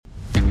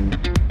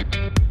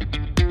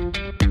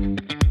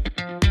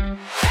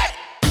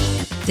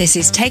This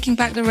is Taking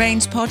Back the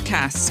Reins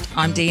podcast.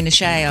 I'm Dina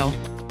Shale.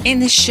 In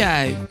this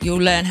show,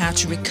 you'll learn how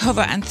to recover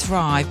and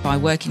thrive by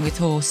working with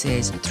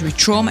horses through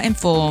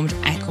trauma-informed,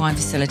 equine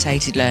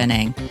facilitated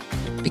learning,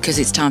 because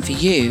it's time for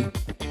you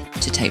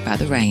to take back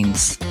the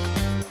reins.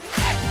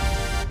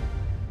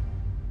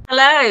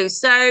 Hello.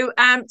 So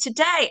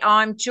today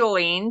I'm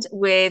joined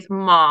with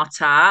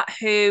Marta,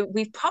 who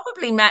we've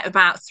probably met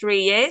about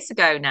 3 years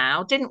ago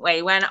now, didn't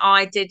we? When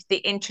I did the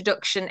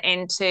introduction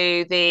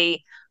into the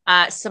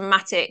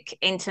Somatic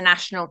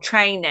international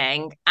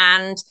training.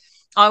 And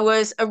I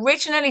was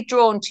originally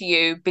drawn to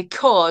you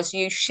because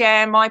you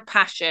share my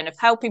passion of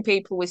helping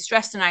people with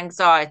stress and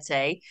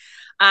anxiety.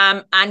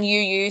 And you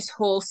use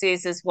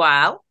horses as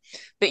well.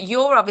 But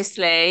you're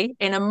obviously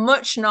in a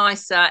much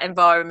nicer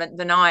environment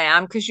than I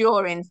am because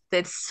you're in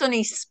the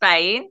sunny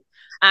Spain,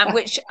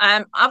 which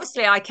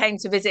obviously I came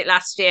to visit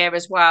last year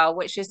as well,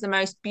 which is the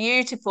most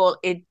beautiful,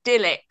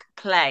 idyllic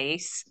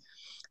place.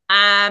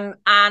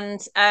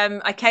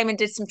 I came and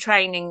did some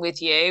training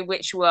with you,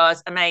 which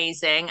was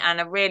amazing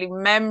and a really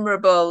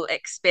memorable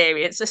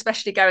experience,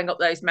 especially going up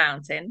those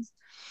mountains.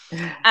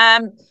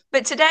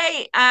 But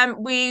today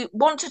we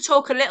want to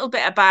talk a little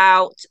bit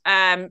about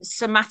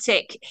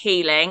somatic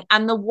healing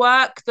and the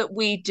work that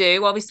we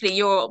do. Obviously,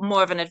 you're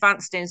more of an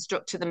advanced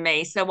instructor than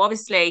me. So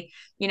obviously,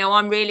 you know,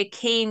 I'm really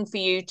keen for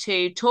you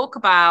to talk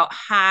about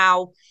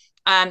how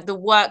the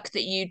work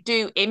that you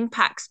do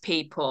impacts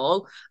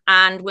people.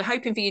 And we're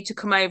hoping for you to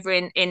come over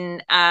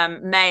in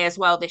May as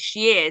well this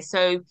year.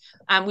 So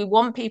we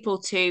want people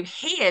to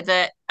hear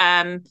that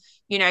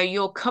you know,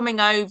 you're coming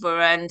over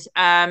and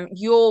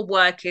your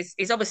work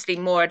is obviously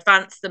more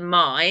advanced than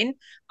mine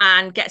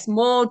and gets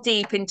more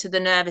deep into the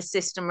nervous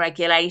system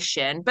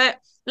regulation. But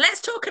let's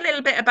talk a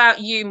little bit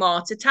about you,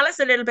 Marta. Tell us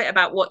a little bit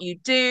about what you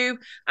do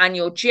and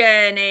your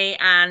journey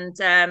and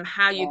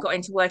how you got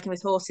into working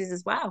with horses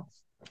as well.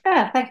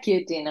 Thank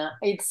you, Dina.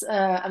 It's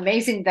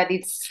amazing that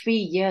it's 3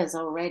 years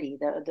already.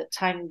 The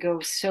time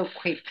goes so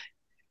quick.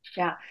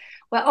 Yeah.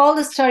 Well, all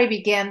the story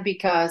began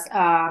because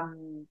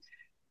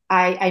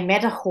I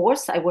met a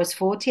horse. I was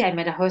 40. I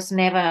met a horse.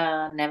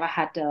 Never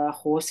had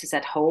horses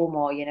at home,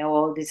 or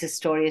all these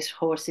stories.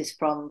 Horses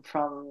from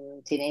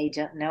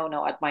teenager.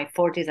 No. At my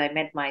 40s, I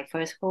met my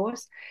first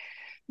horse.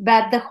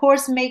 But the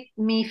horse made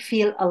me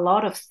feel a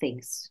lot of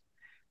things.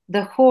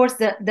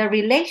 The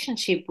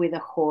relationship with the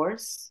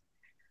horse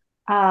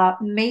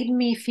made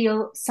me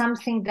feel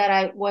something that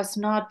I was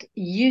not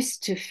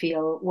used to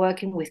feel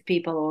working with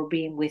people or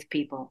being with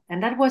people,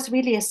 and that was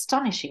really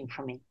astonishing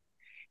for me.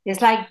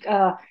 It's like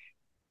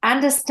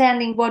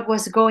understanding what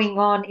was going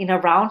on in a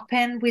round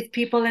pen with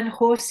people and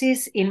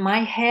horses in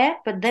my head,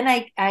 but then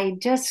I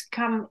just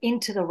come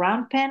into the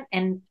round pen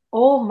and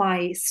all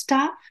my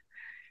stuff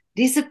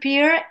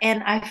disappear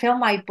and I felt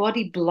my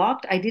body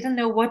blocked. I didn't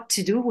know what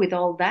to do with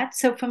all that.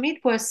 So for me,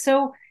 it was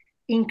so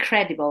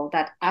incredible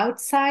that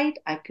outside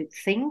I could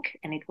think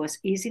and it was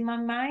easy in my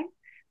mind,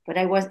 but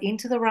I was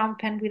into the round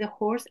pen with a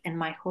horse and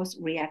my horse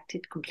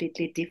reacted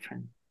completely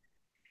different.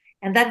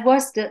 And that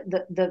was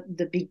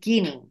the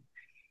beginning.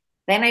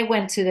 Then I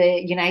went to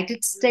the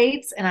United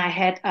States and I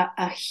had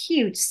a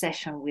huge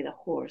session with a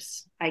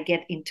horse. I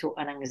get into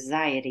an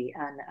anxiety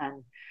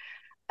and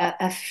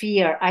a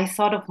fear. I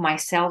thought of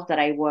myself that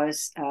I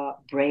was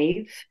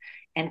brave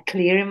and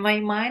clear in my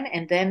mind.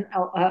 And then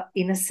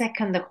in a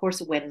second, the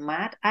horse went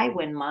mad. I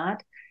went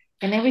mad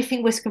and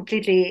everything was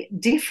completely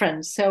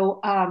different. So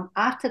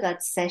after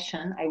that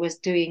session, I was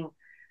doing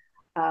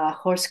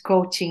horse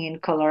coaching in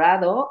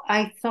Colorado.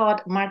 I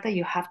thought, Marta,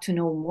 you have to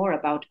know more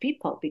about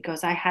people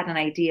because I had an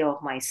idea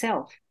of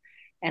myself.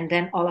 And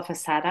then all of a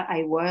sudden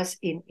I was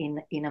in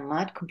a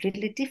mud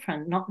completely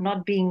different,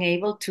 not being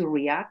able to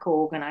react or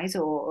organize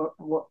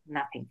or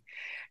nothing.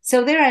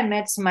 So there I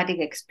met somatic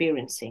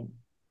experiencing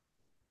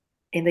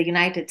in the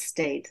United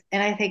States.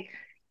 And I think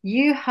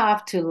you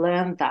have to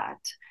learn that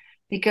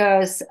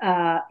because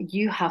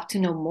you have to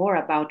know more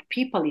about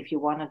people if you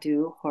want to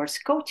do horse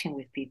coaching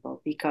with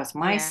people. Because Yeah.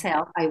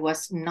 myself, I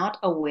was not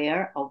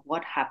aware of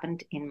what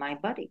happened in my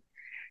body.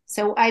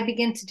 So I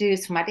began to do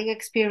somatic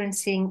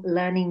experiencing,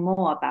 learning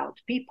more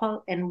about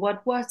people. And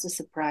what was the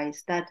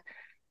surprise that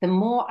the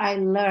more I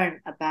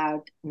learned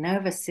about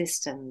nervous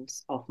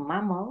systems of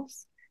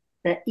mammals,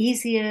 the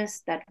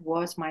easiest that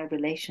was my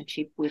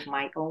relationship with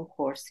my own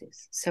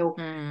horses. So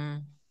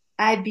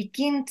I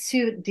begin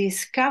to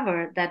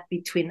discover that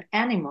between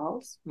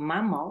animals,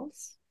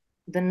 mammals,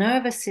 the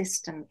nervous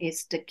system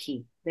is the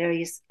key. There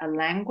is a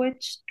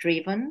language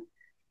driven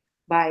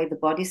by the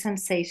body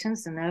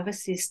sensations, the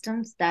nervous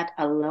systems that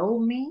allow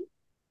me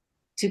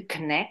to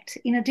connect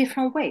in a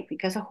different way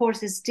because a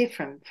horse is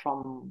different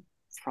from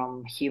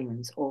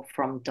humans or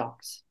from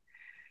dogs.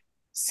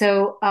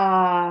 So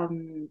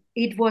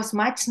it was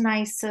much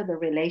nicer, the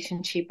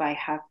relationship I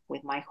have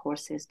with my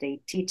horses.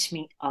 They teach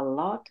me a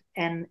lot.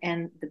 And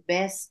the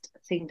best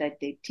thing that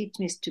they teach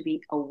me is to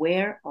be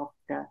aware of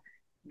the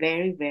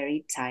very,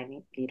 very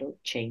tiny little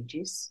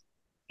changes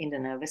in the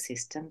nervous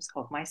systems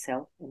of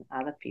myself and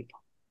other people.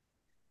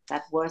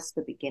 That was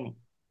the beginning.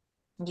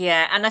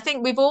 Yeah, and I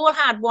think we've all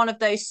had one of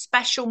those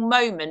special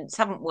moments,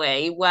 haven't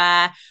we,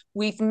 where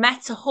we've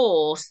met a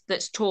horse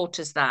that's taught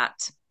us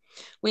that.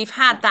 We've Yeah.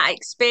 had that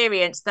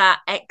experience, that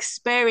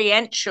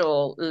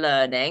experiential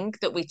learning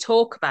that we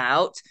talk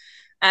about.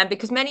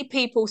 Because many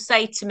people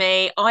say to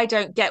me, I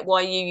don't get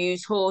why you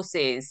use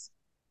horses.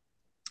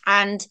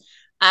 And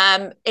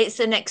it's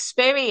an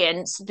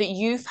experience that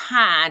you've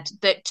had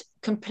that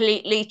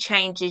completely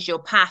changes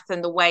your path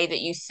and the way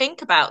that you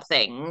think about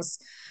things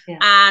Yeah.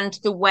 and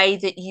the way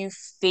that you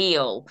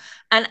feel.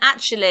 And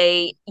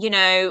actually,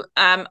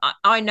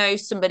 I know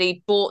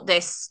somebody bought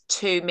this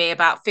to me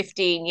about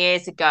 15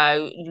 years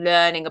ago,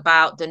 learning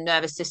about the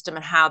nervous system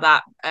and how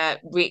that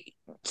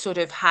sort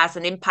of has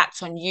an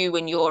impact on you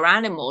and your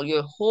animal,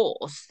 your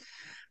horse.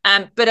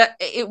 But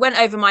it went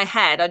over my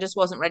head. I just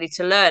wasn't ready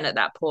to learn at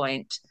that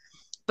point.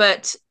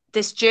 But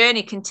this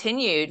journey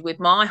continued with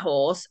my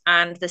horse,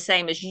 and the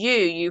same as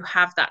you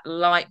have that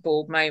light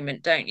bulb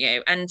moment, don't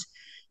you? And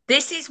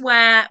this is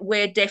where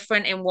we're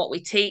different in what we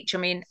teach. I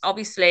mean,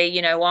 obviously,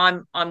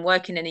 I'm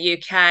working in the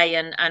UK,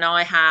 and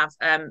I have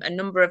a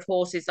number of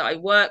horses that I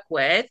work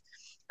with,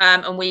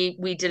 and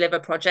we deliver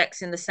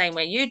projects in the same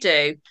way you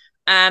do.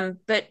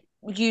 But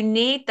you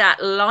need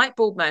that light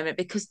bulb moment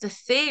because the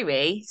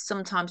theory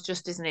sometimes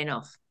just isn't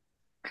enough.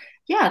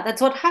 Yeah,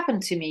 that's what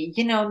happened to me.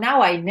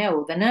 Now I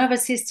know the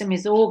nervous system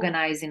is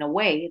organized in a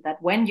way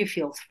that when you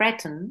feel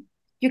threatened,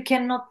 you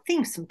cannot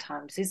think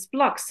sometimes. It's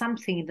blocked.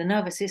 Something in the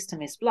nervous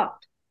system is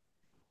blocked.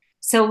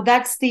 So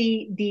that's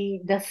the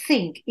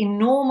thing. In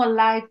normal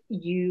life,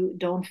 you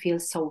don't feel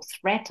so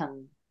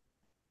threatened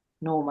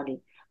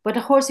normally. But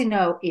a horse,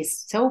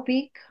 is so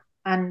big,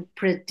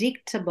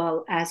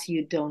 unpredictable as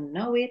you don't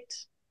know it.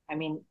 I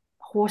mean,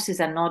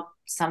 horses are not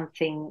some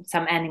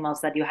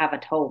animals that you have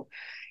at home.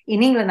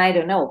 In England, I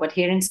don't know, but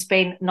here in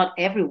Spain, not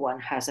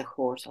everyone has a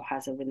horse or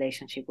has a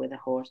relationship with a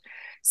horse.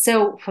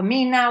 So for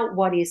me now,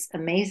 what is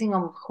amazing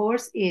of a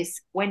horse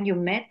is when you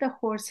met the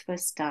horse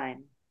first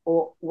time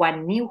or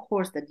one new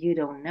horse that you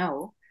don't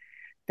know,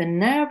 the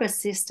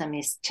nervous system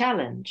is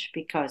challenged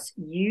because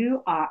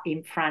you are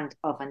in front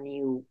of a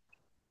new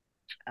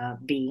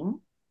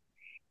being.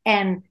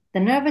 And the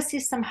nervous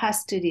system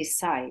has to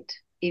decide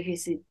if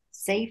is it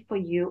safe for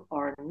you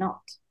or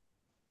not,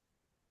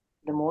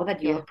 the more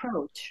that you Yeah.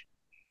 approach.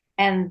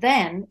 And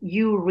then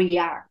you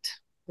react.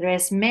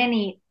 There's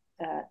many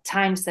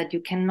times that you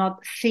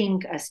cannot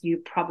think as you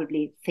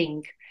probably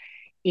think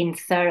in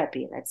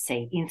therapy. Let's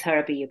say in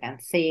therapy you can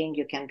think,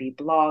 you can be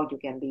blocked, you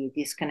can be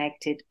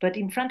disconnected, but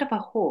in front of a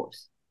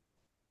horse,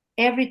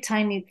 every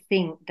tiny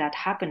thing that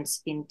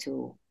happens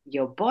into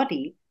your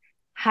body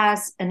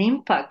has an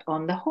impact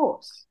on the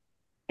horse,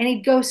 and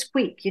it goes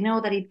quick.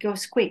 That it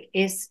goes quick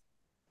is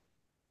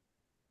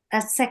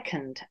a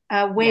second,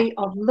 a Yeah. way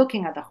of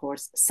looking at the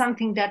horse,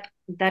 something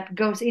that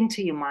goes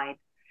into your mind.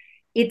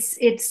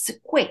 It's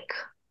quick,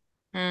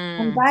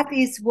 and Mm. that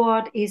is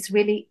what is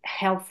really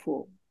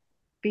helpful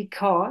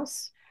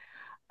because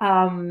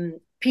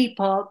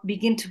people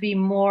begin to be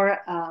more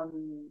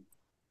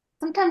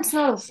sometimes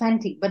not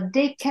authentic, but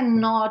they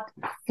cannot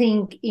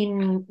think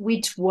in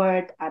which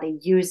word are they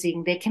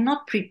using. They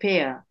cannot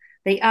prepare.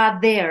 They are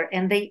there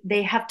and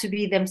they have to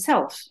be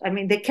themselves. I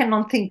mean, they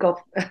cannot think of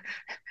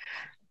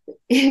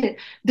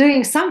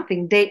doing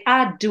something. They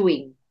are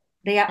doing.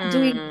 They are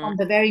doing Mm. from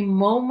the very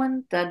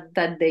moment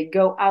that they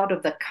go out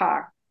of the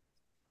car.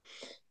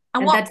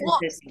 And And what that's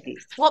what interesting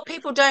piece. what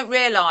people don't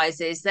realize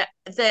is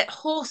that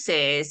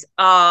horses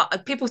are,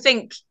 people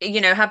think,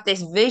 have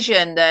this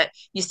vision that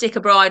you stick a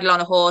bridle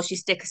on a horse, you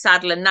stick a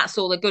saddle, and that's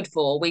all they're good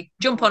for. We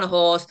jump on a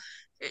horse,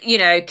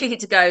 kick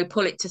it to go,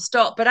 pull it to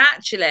stop. But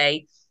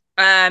actually,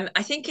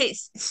 I think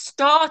it's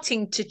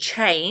starting to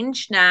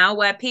change now,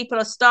 where people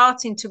are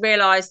starting to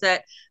realize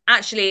that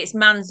actually it's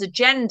man's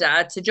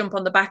agenda to jump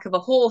on the back of a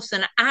horse,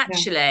 and Yeah.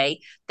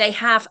 actually they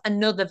have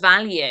another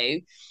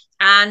value,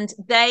 and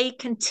they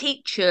can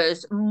teach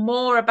us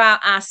more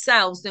about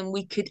ourselves than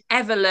we could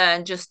ever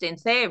learn just in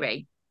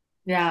theory.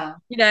 Yeah.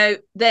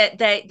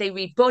 They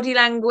read body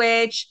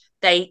language,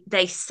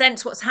 they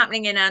sense what's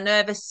happening in our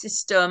nervous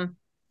system,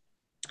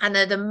 and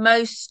they're the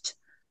most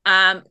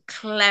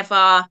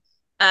clever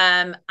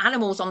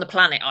animals on the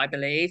planet. I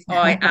believe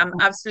I am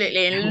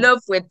absolutely in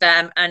love with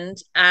them, and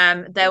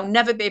they'll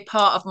never be a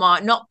part of my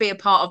not be a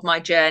part of my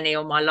journey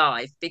or my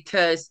life,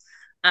 because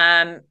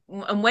and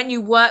when you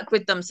work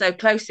with them so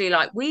closely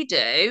like we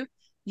do,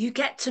 you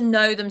get to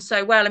know them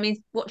so well. I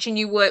mean, watching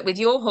you work with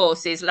your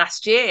horses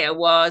last year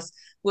was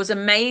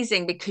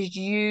amazing, because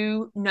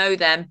you know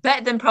them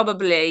better than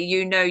probably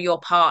you know your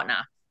partner.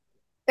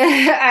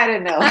 I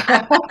don't know.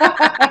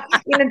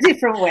 In a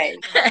different way.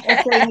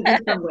 Let's say in a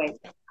different way.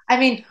 I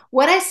mean,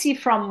 what I see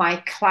from my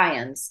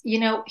clients,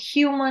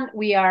 human,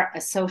 we are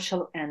a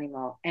social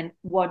animal, and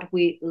what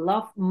we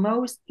love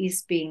most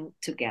is being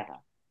together.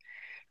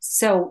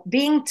 So,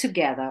 being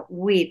together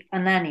with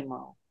an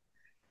animal,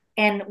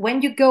 and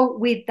when you go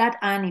with that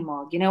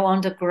animal,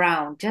 on the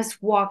ground,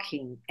 just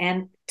walking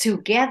and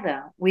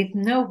together with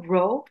no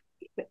rope,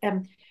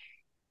 um,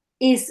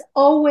 is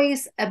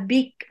always a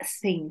big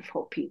thing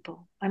for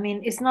people. I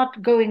mean, it's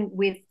not going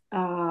with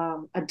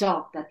a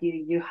dog that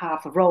you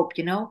have a rope,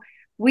 you know.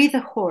 With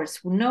a horse,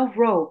 no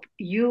rope,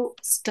 you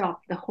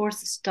stop. The horse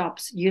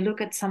stops. You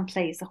look at some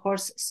place. The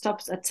horse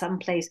stops at some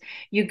place.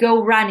 You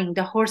go running.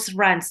 The horse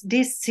runs.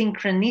 This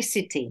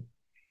synchronicity,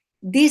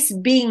 this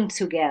being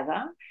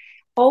together,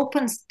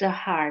 opens the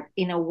heart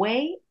in a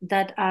way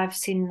that I've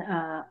seen.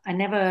 I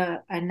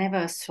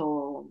never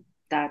saw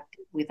that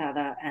with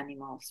other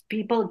animals.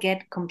 People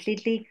get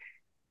completely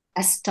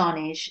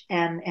astonished,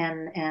 and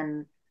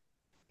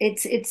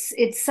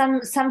it's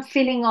some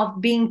feeling of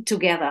being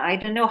together. I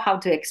don't know how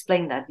to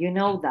explain that. You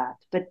know that,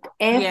 but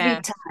every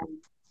Yeah,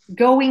 time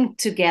going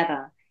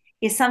together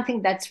is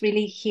something that's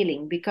really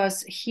healing,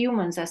 because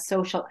humans are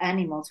social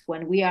animals.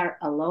 When we are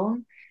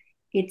alone,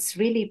 it's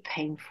really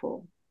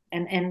painful.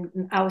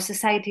 And our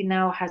society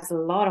now has a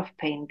lot of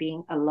pain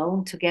being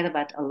alone together,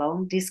 but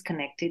alone,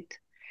 disconnected.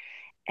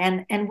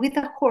 And with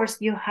a horse,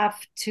 you have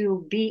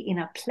to be in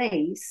a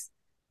place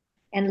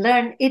and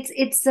learn.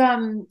 It's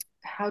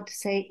how to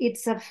say,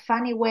 it's a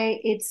funny way,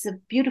 it's a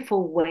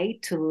beautiful way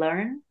to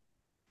learn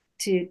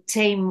to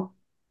tame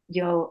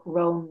your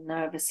own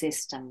nervous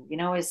system. You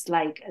know, it's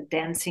like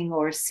dancing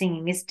or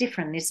singing. It's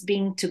different. It's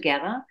being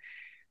together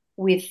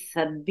with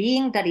a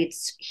being that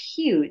it's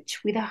huge,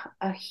 with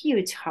a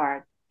huge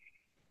heart,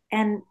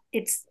 and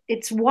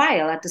it's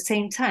wild at the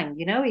same time.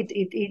 You know,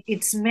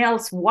 it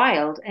smells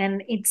wild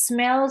and it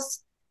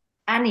smells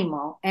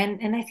animal.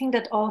 And I think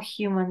that all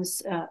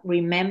humans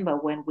remember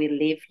when we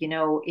live, you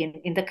know,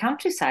 in the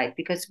countryside,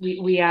 because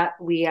we are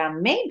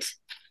made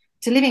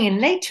to living in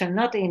nature,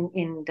 not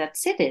in that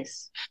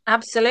cities.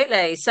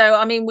 absolutely. So,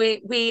 I mean,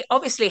 we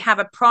obviously have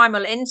a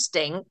primal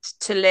instinct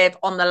to live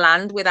on the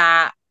land with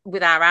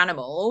our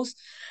animals.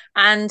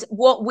 And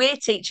what we're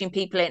teaching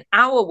people in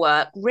our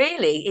work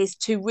really is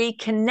to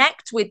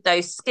reconnect with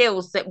those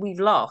skills that we've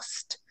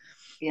lost.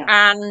 Yeah,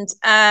 And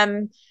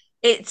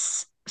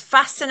it's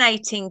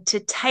fascinating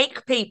to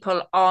take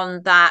people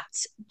on that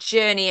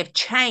journey of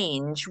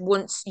change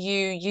once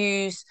you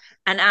use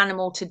an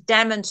animal to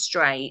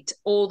demonstrate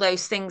all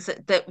those things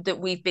that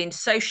we've been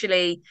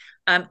socially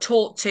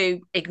taught to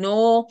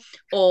ignore,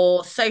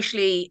 or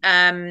socially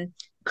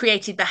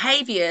created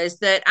behaviors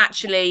that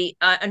actually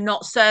are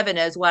not serving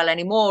us well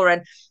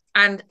anymore.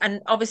 And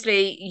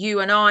obviously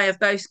you and I have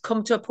both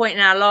come to a point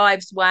in our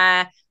lives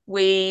where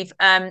we've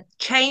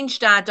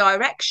changed our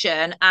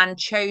direction and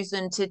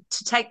chosen to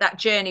take that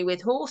journey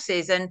with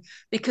horses. And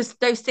because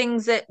those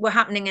things that were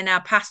happening in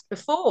our past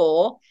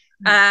before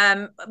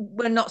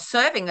were not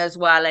serving us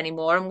well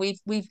anymore, and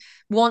we've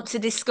want to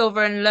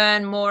discover and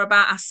learn more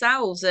about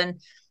ourselves. And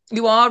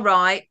you are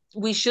right,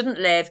 we shouldn't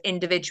live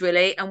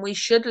individually, and we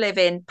should live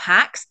in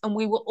packs, and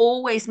we were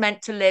always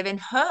meant to live in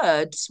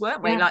herds,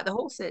 weren't we, yeah, like the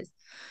horses?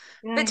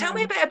 yeah, But tell yeah.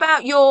 me a bit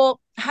about your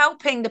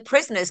helping the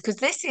prisoners, because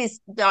this is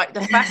like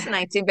the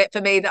fascinating bit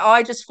for me that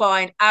I just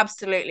find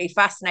absolutely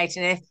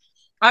fascinating. If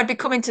I'd be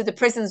coming to the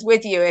prisons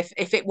with you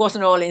if it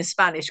wasn't all in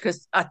Spanish,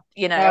 because I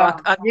You don't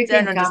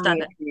can come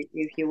understand it.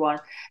 if you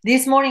want.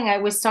 This morning I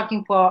was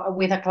talking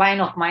with a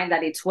client of mine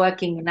that it's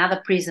working in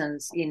other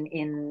prisons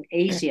in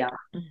Asia,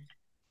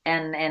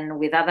 and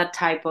with other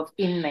type of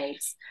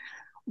inmates.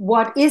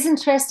 What is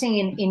interesting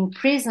in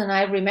prison,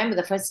 I remember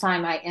the first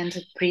time I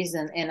entered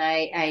prison, and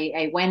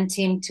I went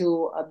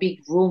into a big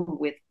room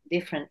with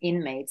different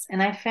inmates,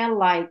 and I felt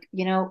like,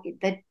 you know,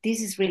 that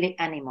this is really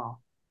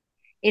animal.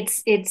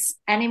 It's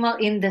animal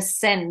in the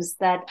sense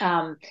that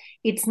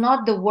it's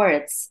not the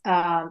words.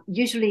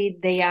 Usually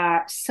they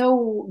are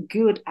so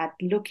good at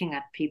looking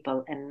at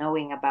people and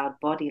knowing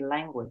about body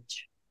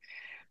language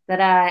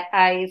that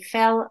I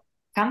felt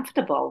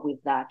comfortable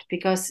with that,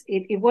 because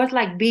it was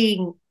like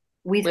being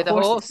with With a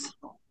horses.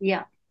 horse.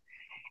 Yeah.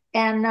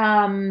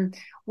 And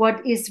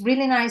what is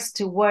really nice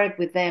to work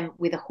with them,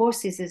 with the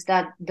horses, is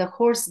that the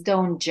horse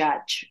don't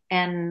judge.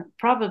 And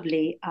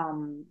probably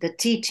the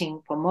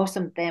teaching for most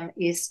of them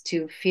is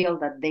to feel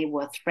that they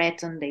were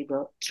threatened, they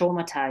were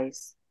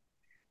traumatized,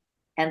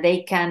 and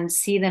they can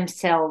see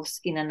themselves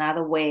in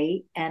another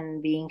way,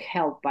 and being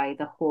helped by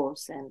the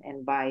horse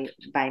and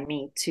by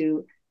me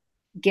to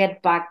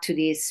get back to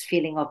this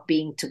feeling of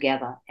being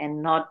together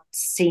and not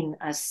seen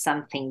as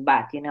something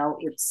bad. You know,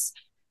 it's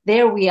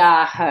there we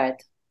are heard.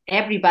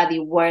 Everybody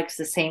works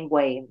the same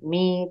way.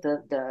 Me,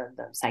 the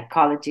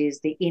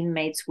psychologists, the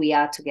inmates, we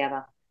are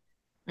together.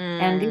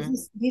 And this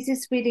Mm,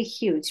 is really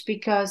huge,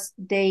 because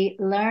they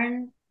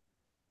learn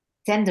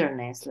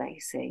tenderness, like I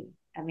say.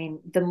 I mean,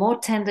 the more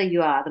tender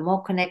you are, the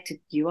more connected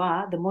you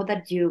are, the more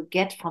that you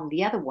get from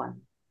the other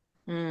one.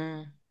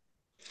 mm.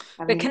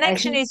 I But mean, I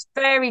connection think is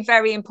very,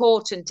 very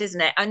important,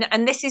 isn't it?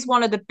 And this is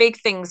one of the big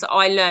things that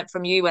I learned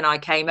from you when I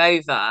came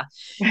over.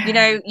 You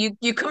know,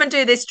 you come and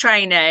do this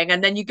training,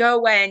 and then you go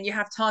away and you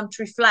have time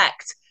to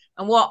reflect.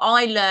 And what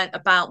I learned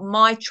about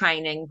my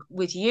training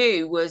with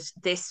you was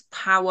this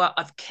power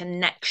of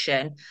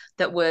connection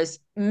that was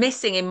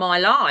missing in my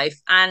life.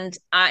 And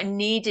I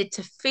needed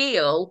to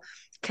feel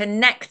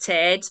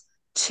connected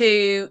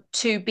to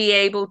be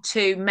able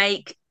to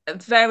make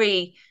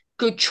very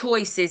good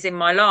choices in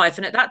my life.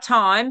 And at that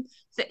time,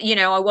 you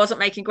know, I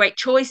wasn't making great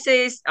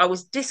choices. I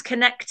was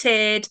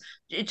disconnected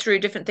through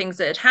different things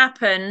that had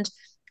happened.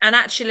 And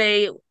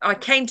actually, I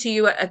came to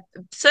you at a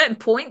certain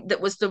point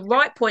that was the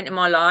right point in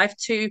my life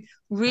to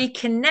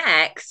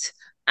reconnect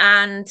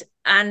and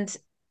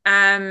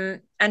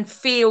and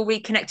feel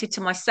reconnected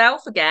to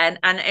myself again.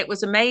 And it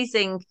was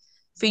amazing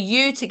for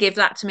you to give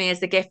that to me as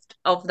the gift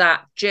of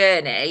that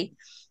journey.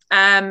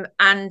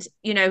 And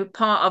you know,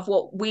 part of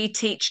what we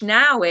teach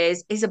now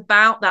is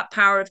about that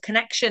power of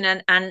connection,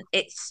 and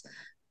it's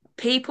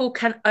people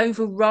can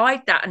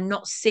override that and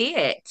not see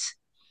it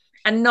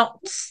and not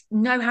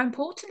know how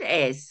important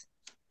it is.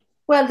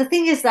 Well, the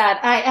thing is that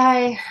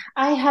I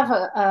have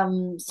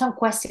some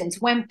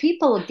questions. When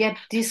people get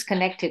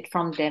disconnected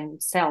from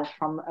themselves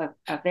from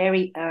a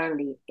very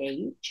early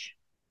age,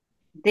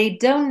 they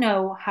don't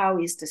know how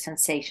is the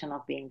sensation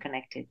of being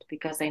connected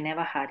because they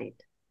never had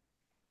it.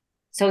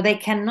 So they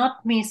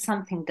cannot miss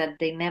something that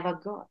they never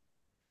got.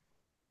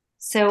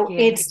 So Yeah.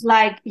 it's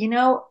like,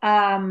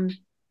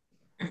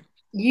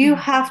 you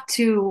have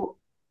to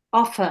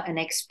offer an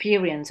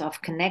experience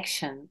of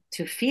connection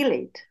to feel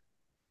it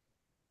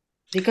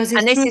because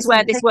And it's this true is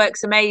where this sensation.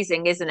 works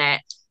amazing, isn't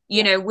it?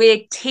 You Yeah, know,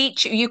 we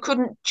teach, you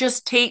couldn't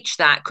just teach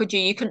that, could you?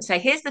 You couldn't say,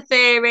 here's the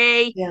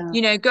theory, yeah,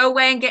 you know, go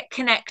away and get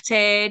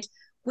connected.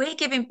 We're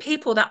giving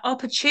people that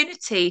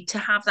opportunity to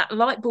have that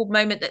light bulb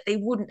moment that they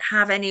wouldn't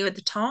have any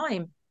other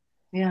time.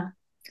 yeah,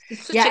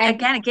 It's such yeah. a, And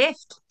again, a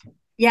gift.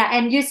 yeah,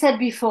 and you said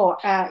before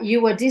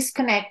you were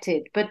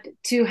disconnected, but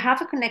to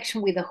have a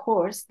connection with a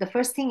horse, the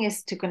first thing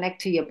is to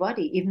connect to your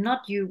body. If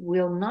not, you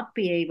will not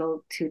be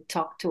able to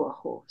talk to a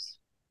horse.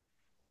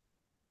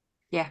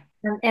 Yeah.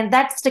 And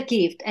that's the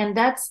gift, and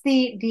that's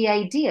the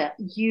idea.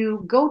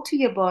 You go to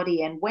your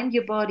body, and when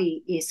your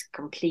body is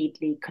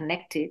completely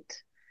connected,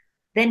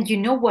 then you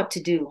know what to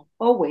do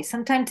always.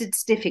 Sometimes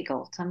it's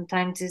difficult,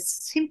 sometimes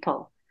it's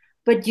simple,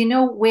 but you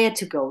know where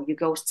to go. You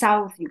go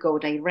south, you go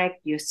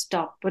direct, you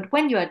stop. But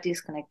when you are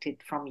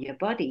disconnected from your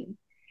body,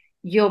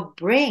 your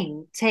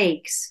brain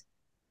takes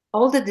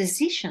all the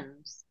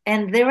decisions,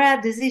 and there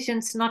are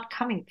decisions not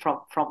coming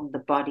from the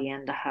body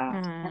and the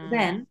heart, and Mm.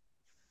 then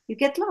you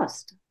get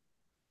lost.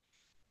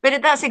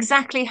 But that's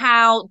exactly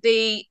how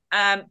the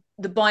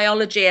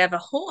biology of a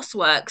horse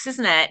works,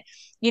 isn't it?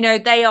 You know,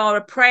 they are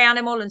a prey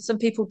animal, and some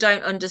people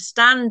don't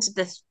understand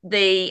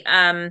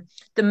the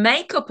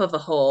makeup of a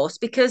horse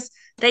because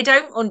they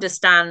don't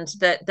understand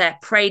that they're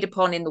preyed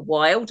upon in the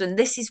wild, and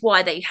this is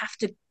why they have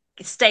to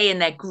stay in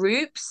their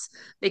groups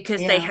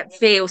because they Yeah,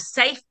 feel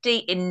safety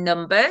in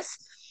numbers.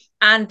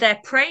 And they're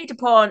preyed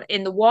upon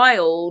in the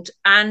wild,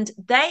 and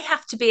they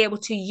have to be able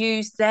to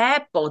use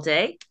their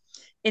body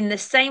in the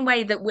same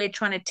way that we're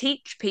trying to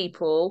teach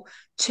people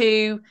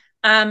to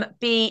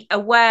be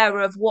aware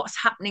of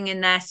what's happening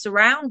in their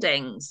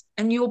surroundings.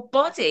 And your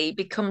body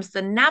becomes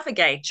the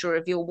navigator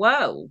of your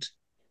world.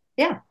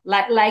 yeah,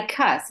 like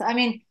us. I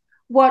mean,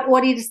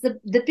 what is the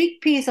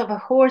big piece of a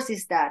horse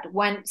is that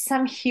when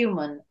some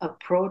human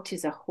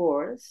approaches a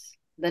horse,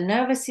 the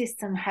nervous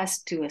system has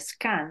to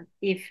scan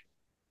if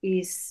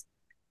is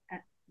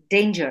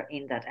danger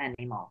in that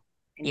animal,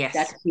 in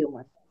that Yes.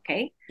 human.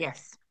 Okay,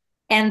 Yes.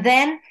 and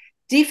then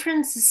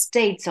different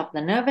states of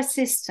the nervous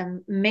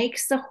system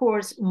makes the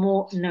horse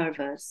more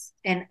nervous,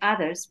 and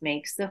others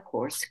makes the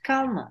horse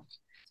calmer.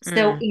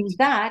 So Mm. in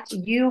that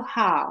you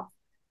have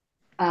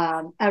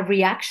a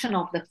reaction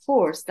of the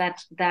force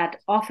that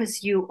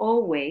offers you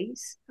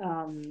always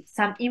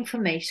some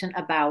information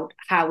about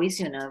how is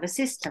your nervous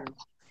system.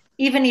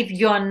 Even if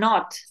you're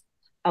not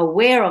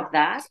aware of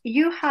that,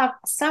 you have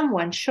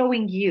someone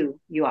showing you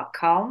you are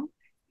calm,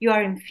 you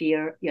are in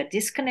fear, you're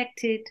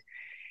disconnected,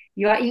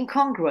 you are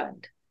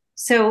incongruent.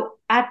 So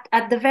at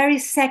the very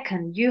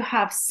second, you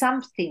have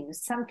something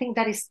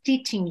that is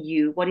teaching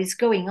you what is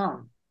going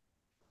on.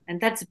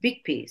 And that's a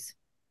big piece.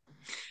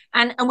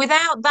 And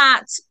without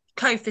that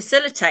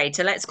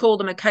co-facilitator, let's call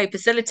them a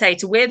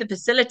co-facilitator, we're the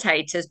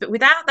facilitators, but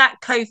without that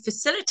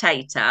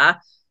co-facilitator,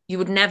 you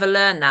would never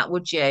learn that,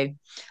 would you?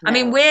 I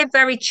mean, Never. we're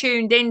very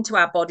tuned into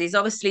our bodies,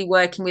 obviously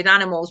working with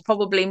animals,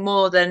 probably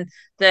more than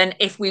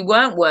if we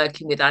weren't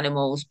working with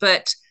animals.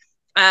 But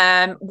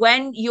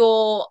when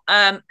you're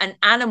an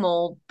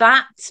animal,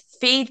 that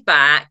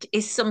feedback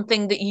is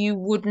something that you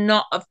would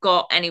not have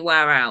got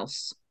anywhere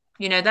else.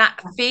 You know, that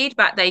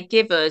feedback they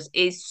give us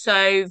is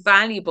so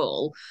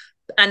valuable.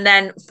 And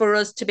then for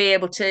us to be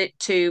able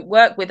to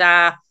work with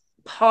our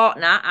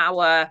partner,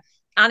 our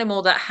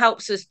animal that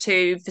helps us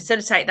to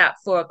facilitate that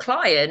for a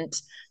client,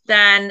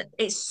 then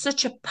it's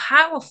such a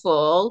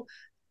powerful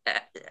uh,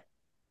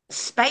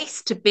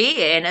 space to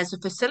be in as a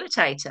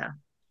facilitator.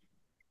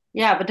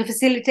 Yeah, but the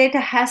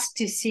facilitator has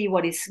to see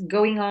what is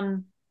going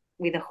on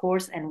with a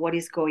horse and what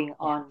is going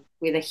Yeah. on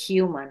with a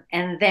human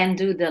and then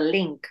do the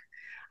link.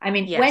 I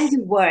mean, when Yes.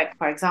 you work,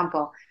 for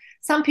example,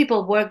 some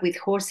people work with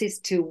horses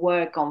to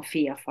work on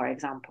fear, for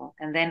example,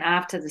 and then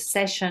after the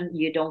session,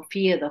 you don't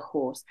fear the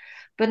horse.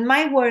 But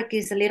my work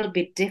is a little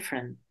bit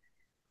different.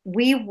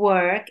 We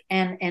work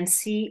and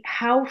see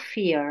how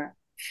fear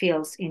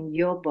feels in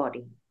your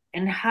body.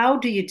 and how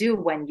do you do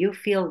when you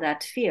feel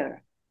that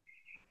fear,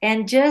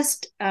 and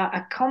just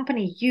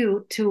accompany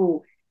you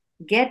to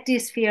get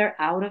this fear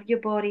out of your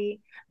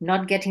body,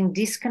 not getting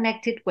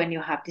disconnected when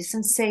you have this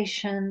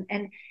sensation.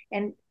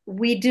 And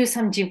we do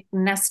some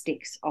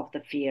gymnastics of the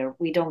fear.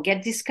 We don't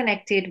get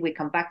disconnected. We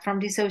come back from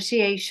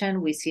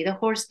dissociation. We see the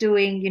horse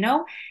doing,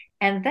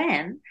 and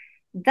then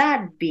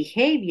that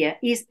behavior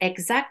is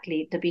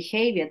exactly the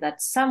behavior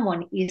that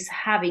someone is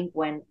having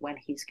when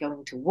he's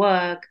going to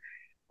work,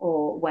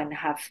 or when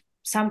have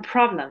some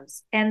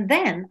problems. And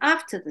then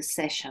after the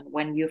session,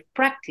 when you've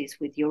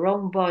practiced with your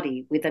own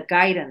body, with the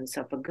guidance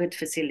of a good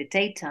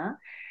facilitator,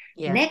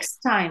 Yeah. next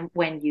time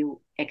when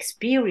you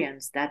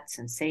experience that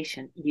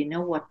sensation, you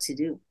know what to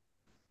do.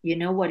 You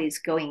know what is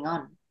going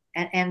on.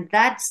 And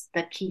that's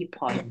the key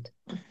point.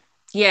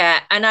 Yeah.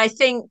 And I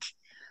think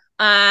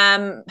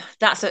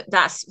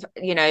that's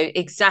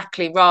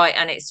exactly right,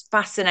 and it's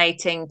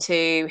fascinating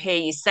to hear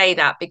you say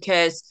that,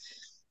 because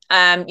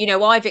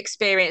I've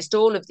experienced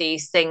all of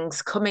these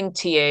things coming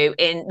to you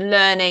in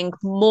learning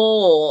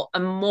more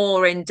and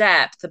more in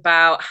depth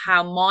about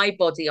how my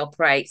body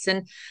operates.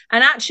 And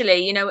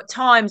actually, at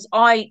times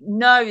I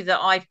know that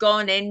I've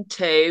gone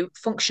into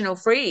functional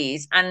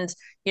freeze, and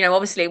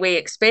obviously we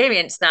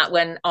experienced that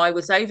when I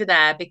was over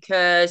there,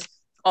 because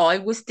I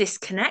was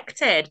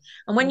disconnected.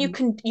 And when you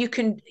can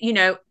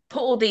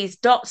put all these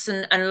dots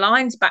and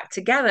lines back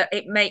together,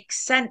 it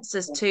makes sense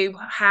as to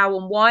how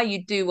and why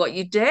you do what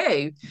you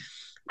do.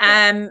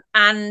 And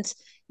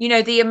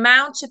the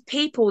amount of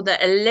people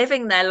that are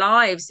living their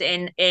lives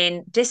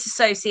in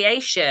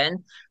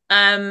disassociation,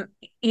 and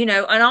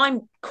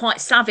I'm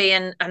quite savvy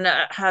and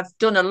have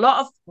done a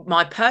lot of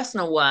my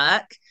personal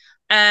work,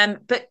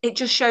 but it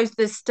just shows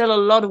there's still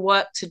a lot of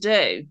work to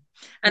do.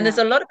 And Yeah. there's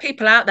a lot of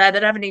people out there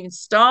that haven't even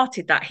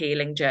started that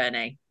healing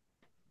journey.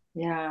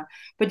 Yeah.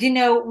 But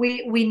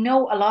we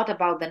know a lot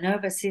about the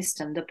nervous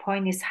system. The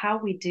point is how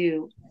we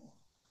do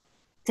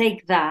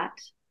take that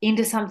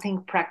into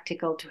something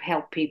practical to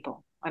help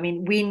people. I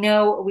mean, we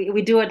know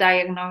we do a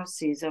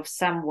diagnosis of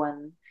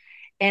someone,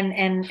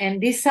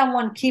 and this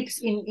someone keeps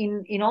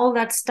in all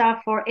that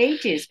stuff for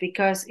ages,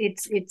 because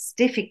it's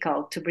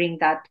difficult to bring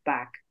that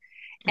back.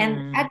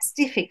 And that's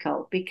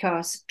difficult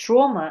because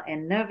trauma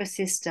and nervous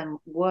system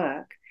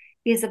work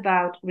is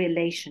about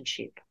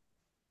relationship.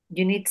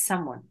 You need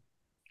someone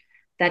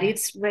that Yeah.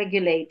 it's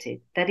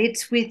regulated, that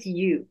it's with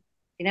you,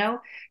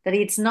 that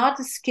it's not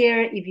a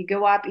scare if you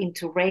go up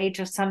into rage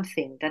or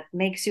something that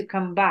makes you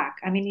come back.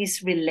 I mean,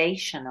 it's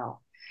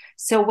relational.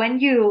 So when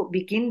you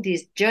begin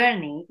this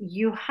journey,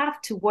 you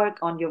have to work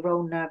on your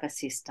own nervous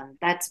system.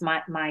 That's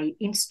my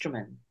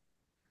instrument.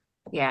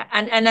 Yeah.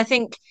 And I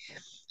think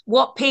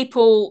what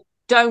people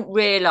don't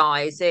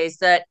realize is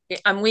that,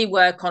 and we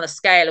work on a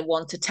scale of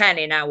 1 to 10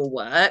 in our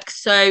work.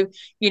 So,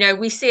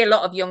 we see a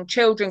lot of young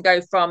children go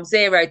from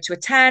 0 to a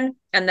 10,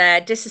 and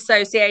they're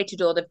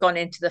disassociated, or they've gone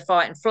into the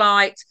fight and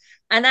flight.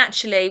 And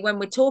actually, when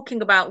we're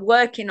talking about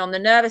working on the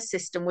nervous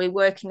system,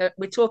 we're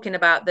talking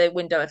about the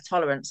window of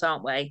tolerance,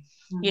 aren't we?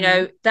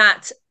 Mm-hmm.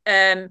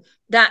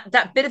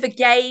 That bit of a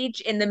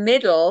gauge in the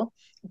middle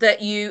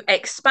that you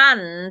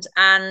expand,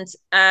 and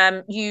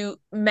you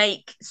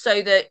make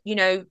so that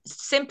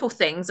simple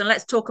things. And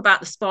let's talk about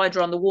the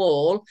spider on the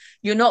wall.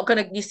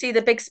 You see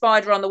the big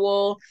spider on the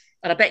wall,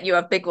 and I bet you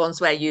have big ones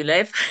where you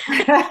live.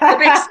 The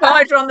big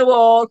spider on the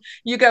wall,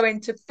 you go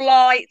into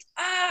flight.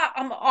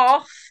 I'm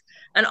off.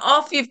 And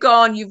off you've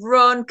gone, you've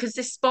run, because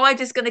this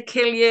spider's going to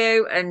kill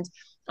you. And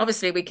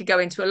obviously we could go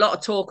into a lot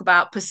of talk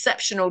about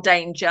perceptional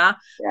danger,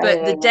 Yeah, but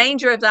yeah, the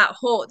danger of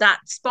that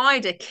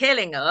spider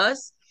killing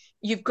us,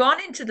 you've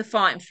gone into the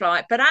fight and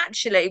flight. But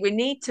actually we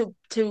need to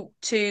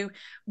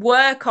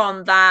work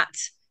on that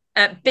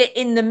bit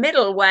in the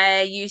middle,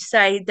 where you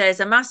say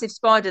there's a massive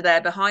spider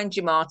there behind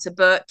you, Marta,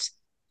 but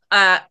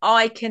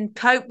I can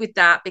cope with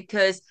that,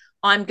 because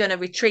I'm going to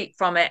retreat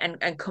from it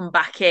and come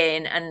back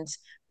in, and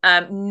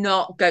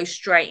not go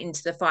straight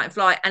into the fight and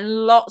flight. And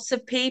lots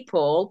of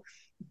people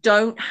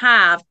don't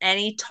have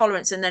any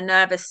tolerance in their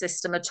nervous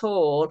system at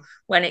all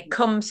when it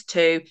comes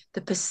to the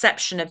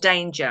perception of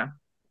danger.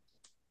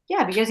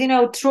 Yeah, because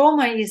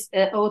trauma is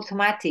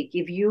automatic.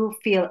 If you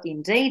feel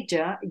in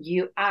danger,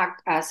 you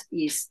act as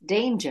is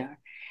danger.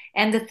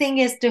 And the thing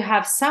is to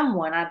have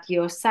someone at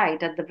your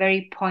side at the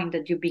very point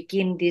that you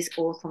begin this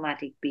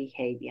automatic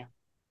behavior.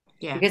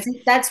 Yeah. Because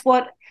that's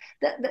what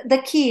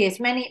the key is.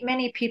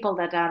 Many people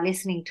that are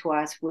listening to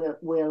us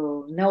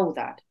will know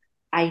that.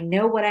 I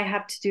know what I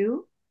have to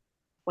do.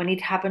 When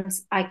it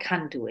happens, I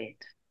can't do it.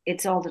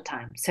 It's all the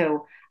time.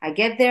 So I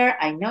get there,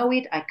 I know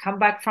it, I come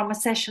back from a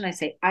session, I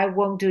say, I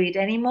won't do it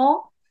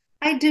anymore.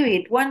 I do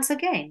it once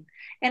again.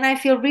 And I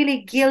feel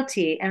really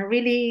guilty and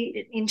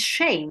really in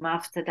shame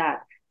after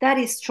that. That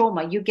is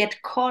trauma. You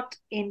get caught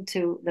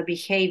into the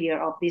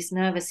behavior of this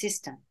nervous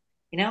system,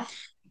 you know?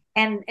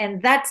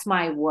 And that's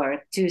my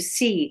work, to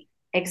see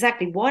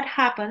exactly what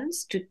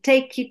happens, to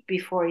take it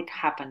before it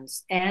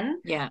happens, and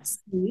Yeah.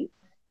 see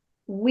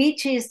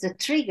which is the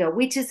trigger,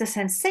 which is the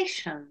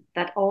sensation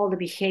that all the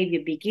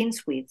behavior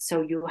begins with.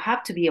 So you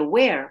have to be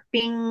aware,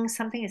 ping,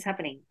 something is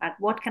happening.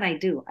 What can I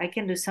do? I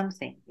can do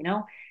something,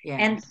 and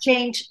Yes.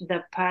 change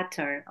the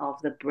pattern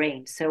of the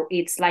brain. So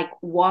it's like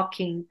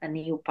walking a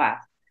new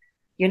path.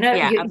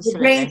 Yeah, The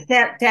brain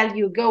absolutely. tell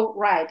you go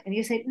right, and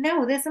you say,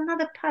 no, there's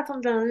another path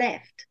on the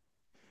left.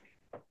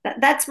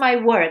 That's my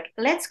work.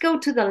 Let's go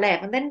to the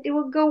left. And then it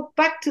will go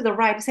back to the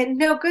right and say,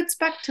 no, goes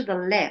back to the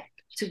left,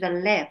 to the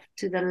left,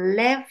 to the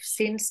left,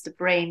 since the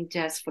brain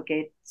just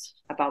forgets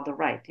about the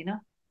right.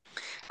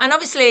 And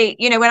obviously,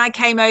 when I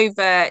came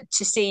over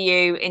to see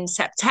you in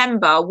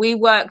September, we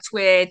worked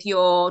with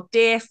your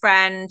dear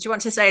friend. Do you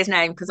want to say his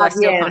name? Because I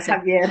still Javier, can't say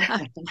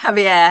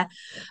Javier.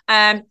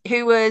 Javier,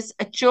 who was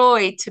a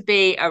joy to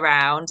be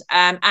around.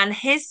 And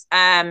his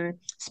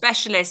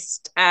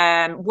specialist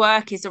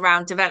work is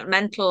around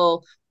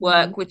developmental Mhm.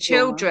 work with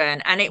Trauma.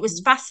 children. And it was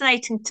Mhm.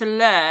 fascinating to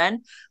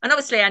learn. And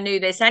obviously, I knew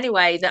this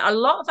anyway, that a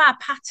lot of our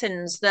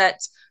patterns that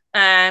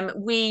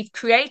we've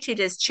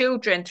created as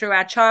children through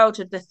our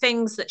childhood, the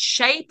things that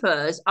shape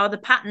us are the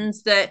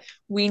patterns that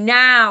we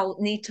now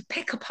need to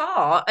pick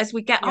apart as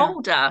we get Yeah.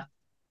 older.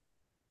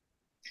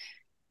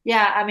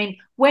 Yeah. I mean,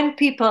 when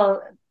people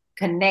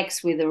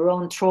connects with their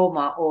own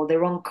trauma or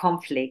their own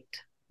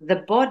conflict, the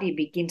body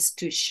begins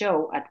to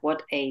show at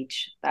what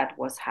age that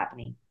was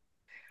happening.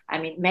 I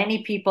mean,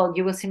 many people,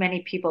 you will see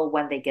many people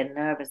when they get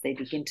nervous, they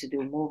begin to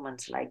do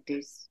movements like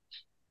this.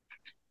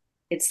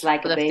 It's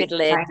like a The baby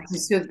fiddling. trying to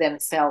soothe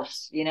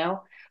themselves.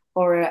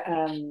 Or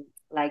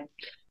like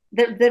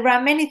there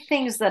are many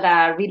things that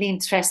are really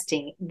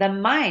interesting. The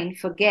mind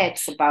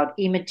forgets about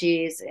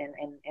images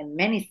and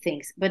many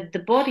things, but the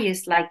body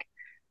is like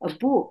a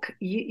book.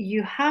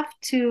 You have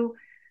to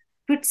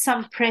put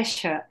some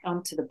pressure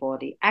onto the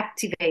body,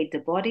 activate the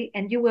body,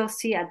 and you will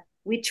see at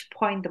which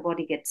point the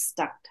body gets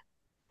stuck.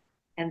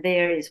 And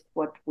there is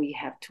what we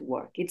have to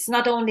work. It's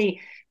not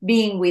only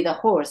being with a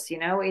horse.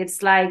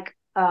 It's like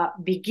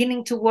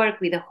beginning to work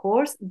with a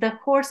horse. The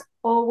horse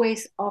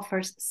always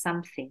offers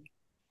something.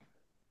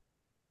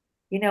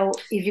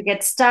 If you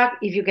get stuck,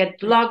 if you get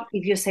blocked,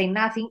 if you say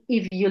nothing,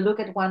 if you look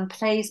at one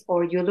place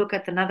or you look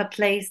at another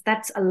place,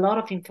 that's a lot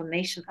of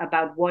information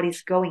about what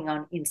is going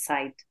on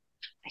inside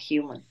a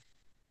human.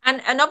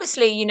 And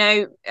obviously,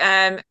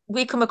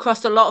 we come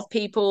across a lot of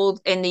people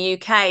in the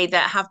UK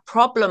that have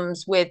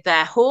problems with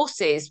their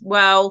horses.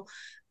 Well,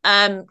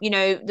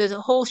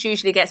 the horse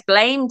usually gets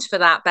blamed for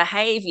that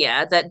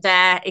behavior that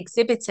they're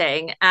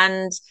exhibiting,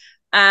 and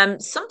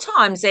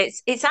sometimes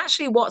it's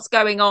actually what's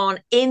going on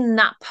in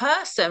that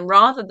person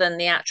rather than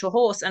the actual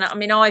horse. And I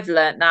mean, I've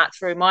learned that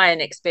through my own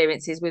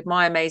experiences with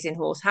my amazing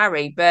horse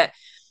Harry, but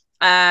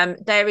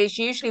there is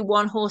usually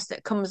one horse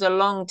that comes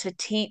along to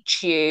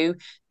teach you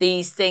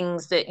these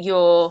things that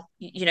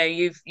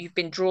you've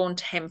been drawn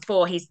to him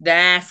for. He's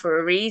there for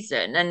a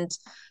reason.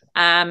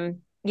 And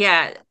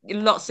yeah,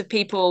 lots of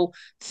people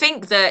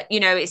think that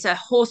it's a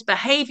horse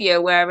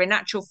behavior, where in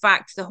actual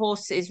fact the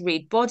horses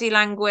read body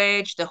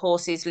language, the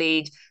horses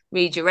read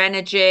your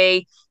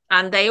energy,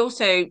 and they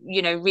also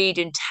read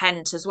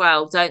intent as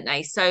well, don't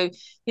they? So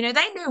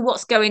they know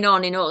what's going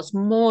on in us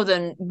more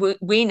than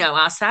we know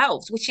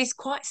ourselves, which is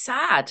quite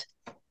sad.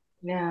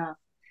 Yeah.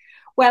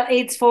 Well,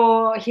 it's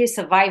for his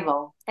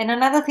survival. And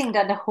another thing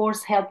that the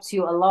horse helps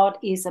you a lot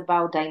is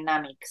about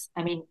dynamics.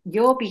 I mean,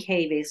 your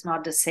behavior is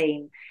not the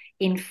same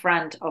in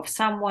front of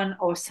someone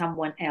or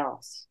someone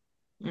else.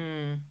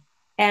 Mm.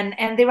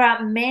 And there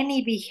are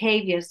many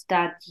behaviors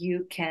that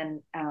you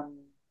can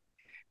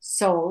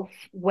solve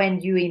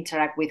when you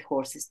interact with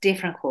horses,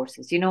 different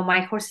horses. My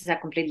horses are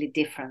completely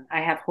different.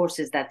 I have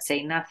horses that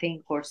say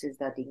nothing, horses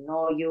that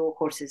ignore you,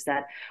 horses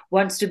that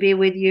wants to be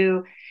with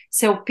you.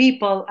 So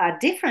people are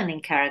different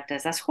in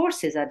characters, as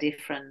horses are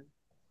different.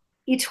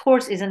 Each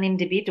horse is an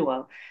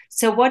individual.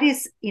 So what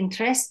is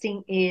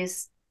interesting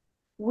is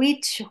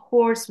which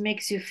horse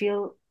makes you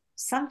feel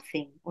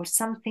something or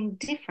something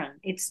different.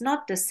 It's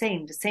not the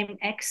same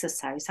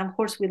exercise. Some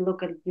horse will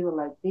look at you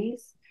like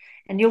this,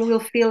 and you will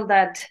feel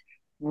that,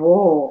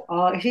 whoa,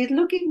 he's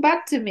looking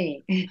back to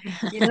me,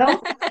 you know?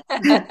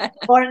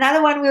 Or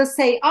another one will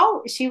say,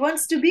 oh, she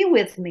wants to be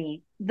with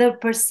me. The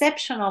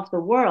perception of the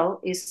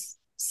world is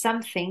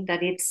something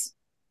that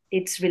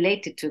it's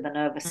related to the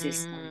nervous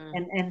system.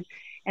 Mm.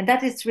 And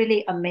that is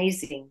really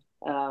amazing,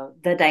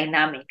 the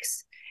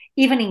dynamics.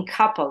 Even in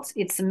couples,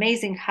 it's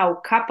amazing how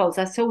couples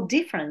are so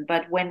different.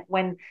 But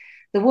when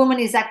the woman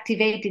is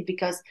activated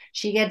because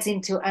she gets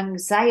into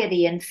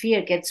anxiety and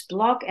fear gets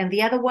blocked, and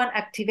the other one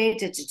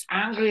activated, it's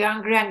angry,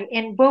 angry, angry,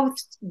 and both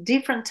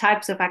different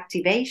types of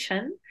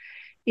activation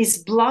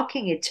is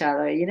blocking each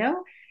other.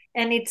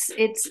 And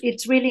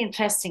it's really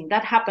interesting.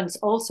 That happens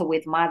also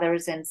with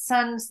mothers and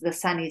sons. The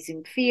son is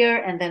in fear,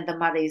 and then the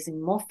mother is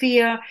in more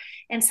fear,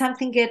 and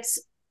something gets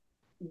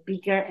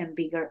bigger and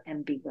bigger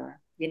and bigger.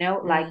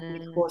 Like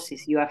with Mm.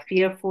 horses, you are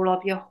fearful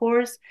of your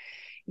horse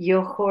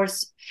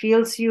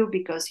feels you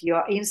because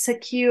you're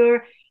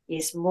insecure,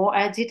 is more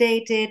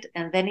agitated,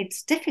 and then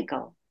it's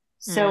difficult.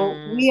 So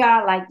we Mm.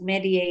 are like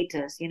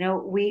mediators.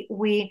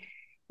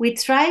 We we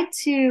try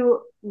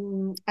to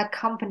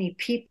accompany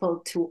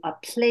people to a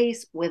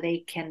place where they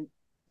can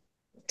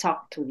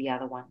talk to the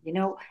other one.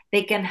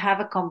 They can have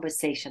a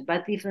conversation,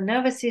 but if the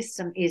nervous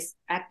system is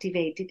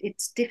activated,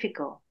 it's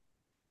difficult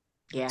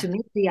Yeah. to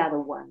meet the other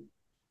one.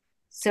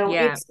 So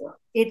Yeah.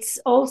 it's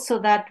also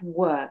that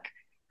work.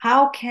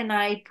 How can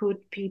I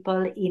put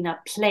people in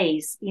a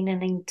place, in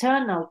an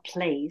internal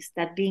place,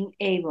 that being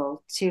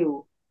able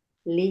to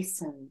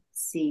listen,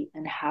 see,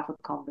 and have a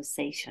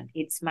conversation?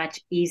 It's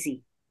much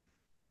easy,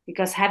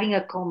 because having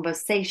a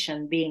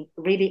conversation, being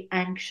really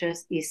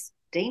anxious, is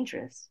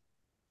dangerous.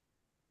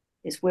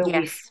 Is where we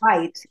Yes.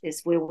 fight,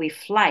 is where we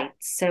flight.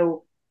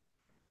 So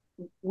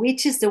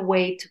which is the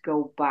way to go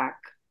back,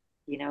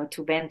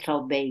 to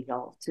ventral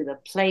vagal, to the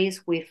place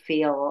we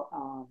feel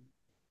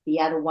the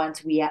other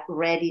ones, we are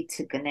ready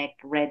to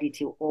connect, ready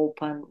to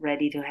open,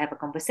 ready to have a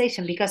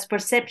conversation, because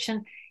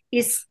perception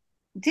is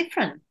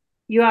different.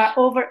 You are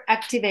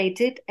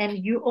overactivated and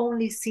you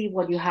only see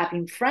what you have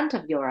in front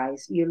of your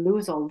eyes. You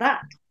lose all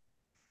that.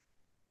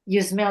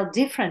 You smell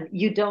different.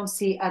 You don't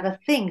see other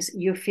things.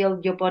 You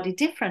feel your body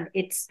different.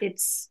 It's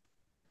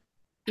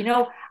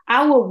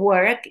our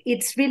work,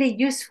 it's really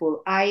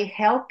useful. I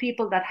help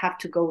people that have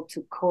to go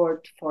to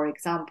court, for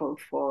example,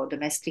 for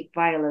domestic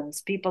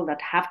violence, people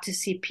that have to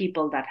see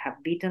people that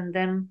have beaten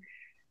them.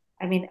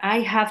 I mean,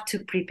 I have to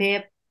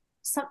prepare.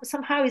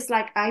 Somehow it's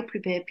like I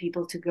prepare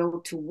people to go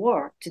to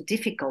war, to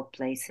difficult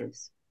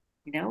places,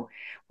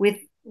 with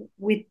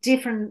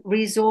different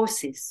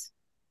resources.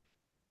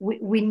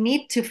 We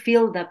need to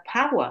feel the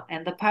power,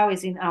 and the power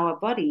is in our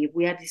body. If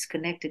we are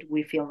disconnected,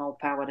 we feel no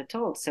power at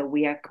all, so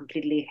we are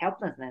completely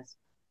helplessness.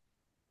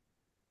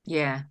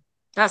 Yeah.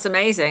 That's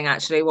amazing,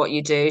 actually, what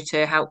you do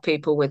to help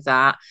people with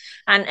that.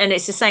 And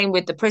it's the same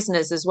with the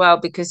prisoners as well,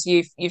 because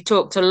you've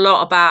talked a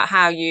lot about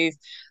how you've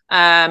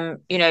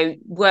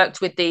worked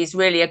with these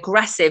really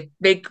aggressive,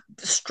 big,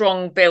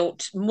 strong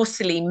built,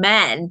 muscly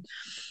men.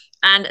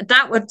 And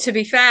that would, to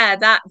be fair,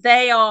 that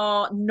they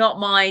are not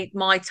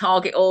my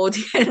target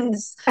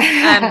audience.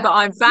 But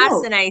I'm No.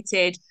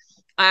 fascinated.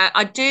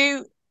 I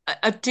do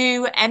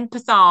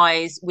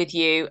empathize with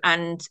you,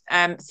 and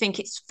think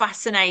it's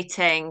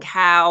fascinating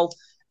how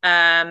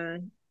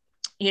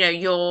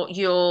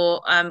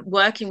you're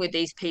working with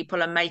these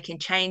people and making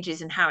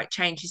changes, and how it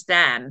changes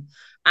them.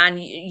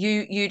 And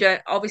you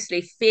don't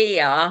obviously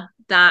fear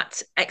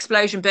that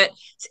explosion, but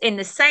in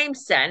the same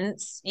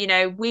sense,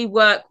 we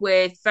work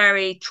with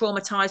very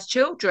traumatized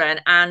children,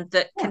 and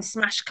that Yeah. can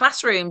smash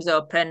classrooms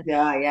up, and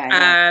Yeah, yeah,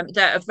 yeah.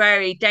 that are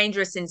very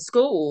dangerous in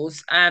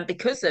schools,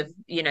 because of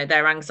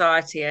their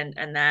anxiety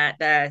and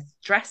their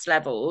stress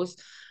levels.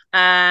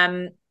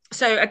 um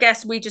so I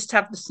guess we just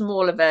have the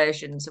smaller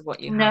versions of what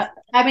you have. No,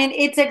 I mean,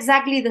 it's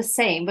exactly the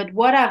same. But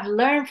what I've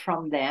learned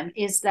from them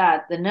is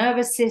that the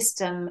nervous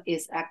system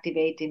is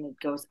activating, it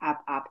goes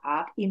up, up,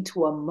 up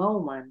into a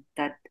moment,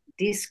 that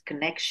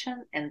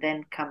disconnection, and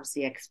then comes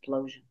the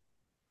explosion.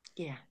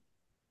 Yeah.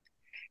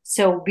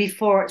 So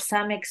before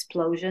some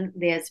explosion,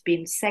 there's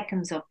been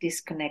seconds of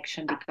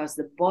disconnection because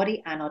the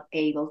body are not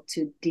able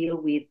to deal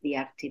with the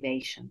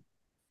activation.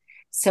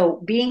 So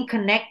being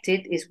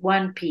connected is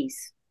one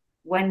piece.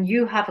 When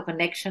you have a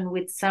connection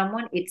with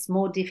someone, it's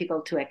more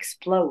difficult to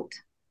explode.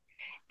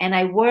 And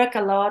I work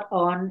a lot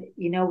on,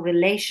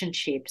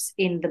 relationships.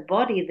 In the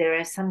body, there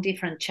are some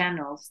different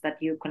channels that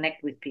you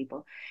connect with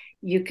people.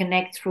 You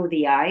connect through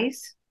the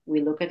eyes.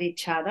 We look at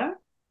each other.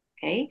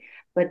 Okay.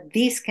 But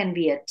this can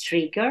be a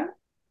trigger.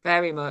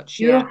 Very much,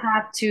 You yeah.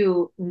 have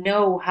to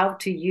know how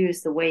to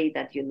use the way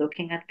that you're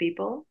looking at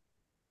people.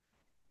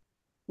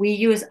 We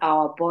use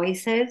our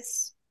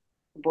voices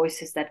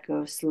that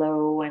go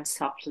slow and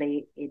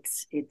softly.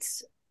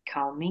 It's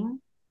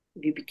calming.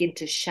 If you begin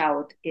to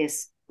shout,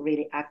 is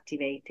really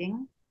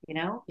activating.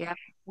 Yeah.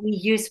 We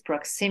use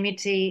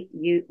proximity.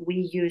 We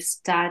use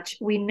touch.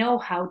 We know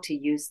how to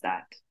use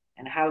that,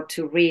 and how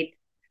to read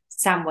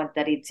someone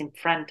that is in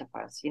front of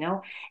us.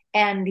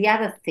 And the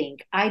other thing,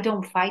 I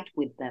don't fight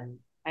with them.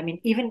 I mean,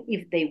 even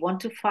if they want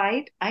to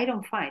fight, I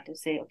don't fight. I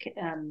say, okay,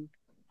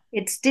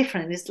 it's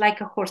different. It's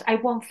like a horse. I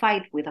won't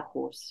fight with a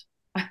horse.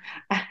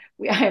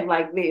 We are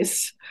like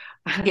this.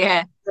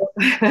 Yeah.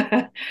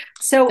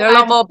 So They're a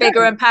lot I've more bigger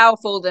learned. and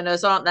powerful than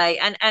us, aren't they?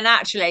 And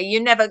actually, you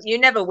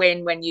never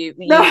win when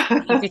No.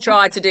 if you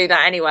try to do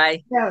that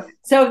anyway. No.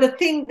 So the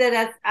thing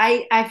that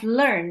I've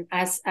learned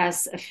as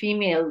a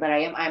female that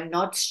I am, I'm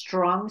not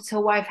strong.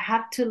 So I've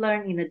had to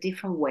learn in a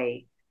different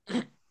way.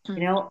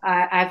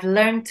 I've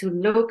learned to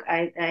look.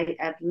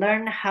 I've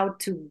learned how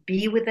to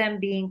be with them,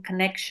 be in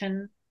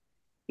connection.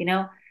 You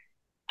know,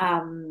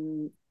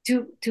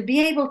 to be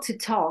able to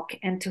talk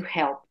and to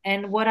help.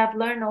 And what I've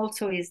learned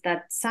also is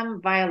that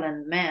some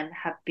violent men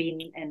have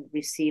been and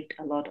received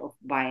a lot of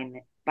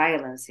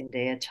violence in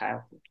their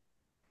childhood.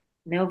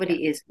 Yeah.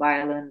 Nobody is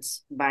violent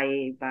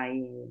by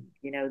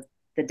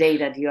the day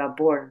that you are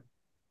born.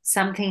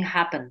 Something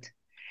happened.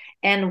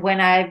 And when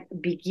I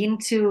begin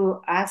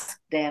to ask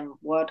them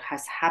what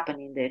has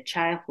happened in their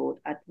childhood,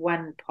 at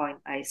one point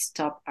I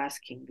stopped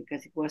asking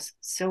because it was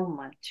so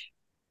much.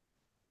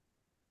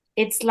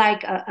 it's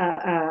like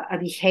a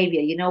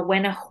behavior, you know,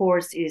 when a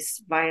horse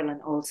is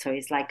violent also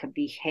it's like a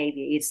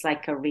behavior, it's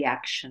like a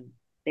reaction.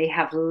 They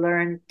have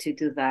learned to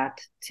do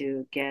that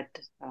to get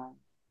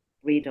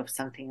rid of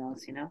something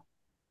else, you know.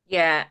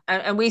 Yeah,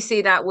 and we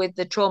see that with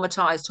the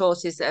traumatized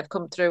horses that have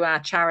come through our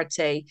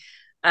charity.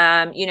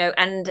 You know,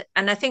 and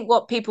I think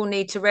what people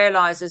need to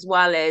realize as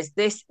well is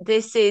this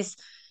is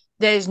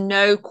there's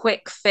no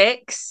quick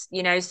fix.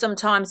 You know,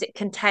 sometimes it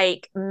can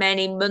take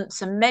many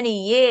months and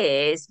many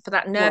years for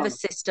that Well, nervous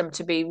system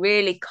to be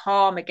really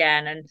calm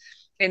again and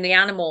in the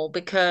animal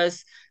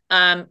because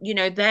you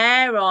know,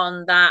 they're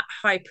on that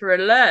hyper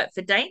alert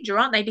for danger,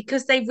 aren't they?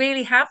 Because they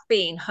really have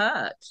been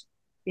hurt.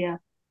 yeah,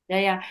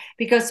 yeah,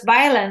 because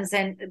violence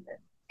and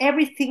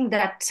everything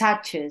that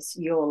touches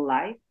your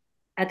life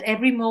at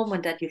every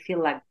moment that you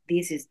feel like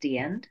this is the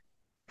end,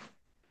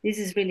 this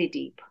is really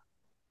deep.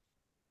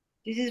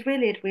 This is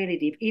really, really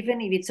deep, even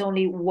if it's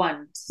only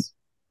once.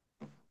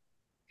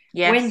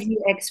 When Yes.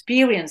 you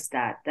experience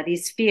that, that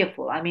is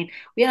fearful. I mean,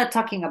 we are not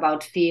talking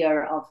about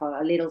fear of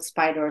a little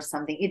spider or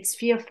something. It's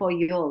fear for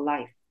your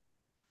life.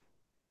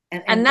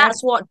 And And that,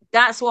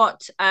 that's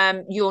what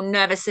your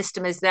nervous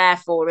system is there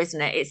for,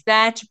 isn't it? It's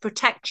there to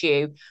protect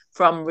you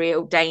from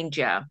real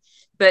danger.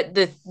 But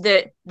the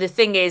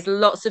thing is,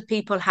 lots of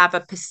people have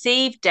a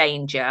perceived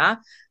danger,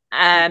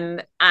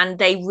 and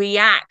they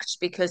react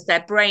because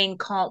their brain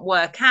can't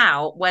work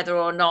out whether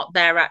or not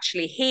they're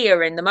actually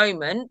here in the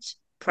moment,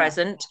 yeah,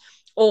 present,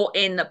 or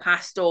in the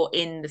past or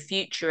in the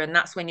future. And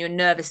that's when your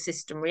nervous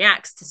system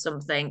reacts to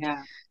something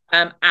yeah.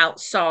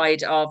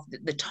 outside of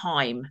the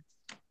time.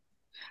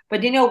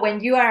 But you know, when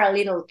you are a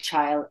little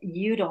child,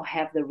 you don't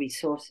have the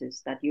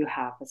resources that you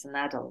have as an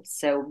adult.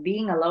 So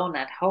being alone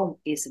at home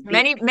is a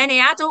big. Many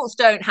adults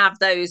don't have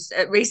those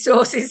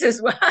resources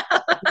as well.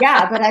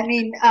 Yeah, but I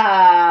mean,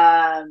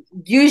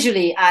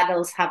 usually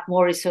adults have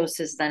more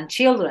resources than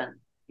children,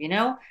 you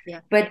know?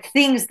 Yeah. But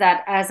things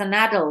that as an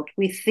adult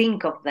we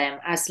think of them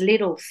as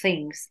little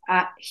things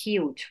are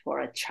huge for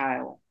a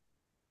child.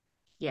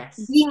 Yes.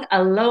 Being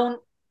alone,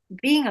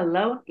 being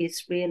alone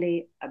is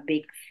really a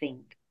big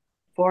thing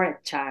for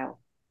a child.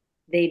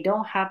 They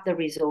don't have the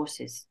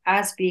resources.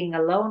 Us being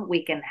alone,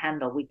 we can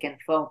handle, we can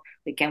phone,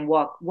 we can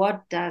walk.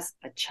 What does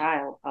a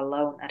child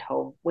alone at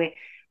home? Where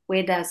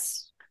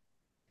does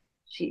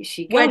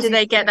she Where goes do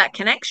they into, get that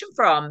connection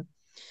from?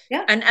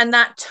 yeah, And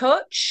that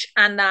touch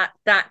and that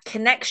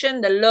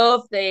connection, the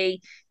love, the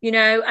you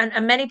know,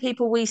 and many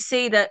people we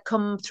see that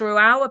come through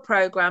our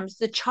programs,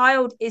 the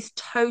child is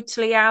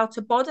totally out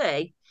of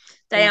body.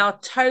 They yeah, are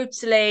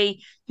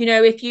totally, you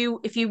know, if you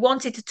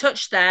wanted to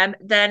touch them,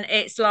 then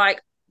it's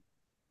like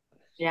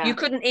you yeah.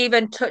 couldn't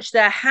even touch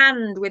their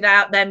hand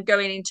without them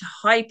going into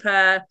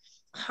hyper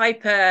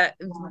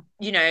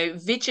you know,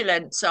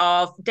 vigilance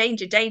of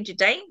danger, danger,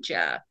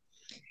 danger.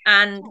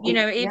 And you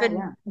know, Yeah, even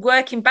yeah.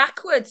 working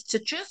backwards to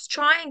just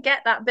try and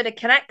get that bit of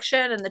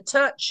connection and the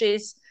touch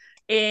is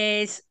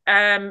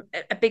a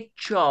big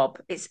job.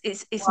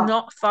 It's Well,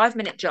 not a 5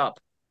 minute job.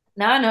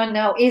 no, no,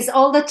 no. It's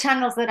all the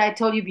channels that I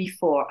told you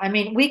before. I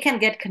mean, we can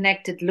get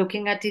connected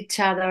looking at each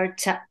other,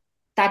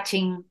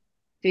 touching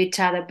to each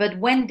other. But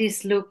when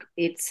this look,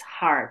 it's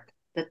hard.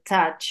 The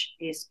touch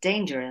is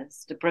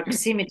dangerous. The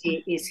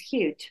proximity is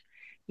huge.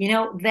 You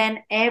know, then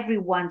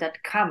everyone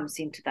that comes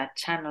into that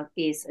channel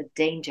is a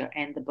danger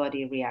and the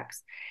body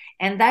reacts.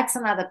 And that's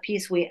another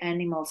piece where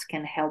animals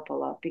can help a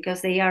lot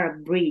because they are a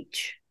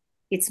bridge.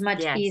 It's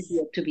much Yes,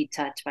 easier to be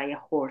touched by a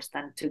horse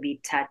than to be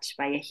touched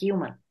by a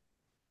human.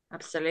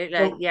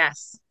 absolutely. So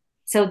Yes.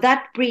 so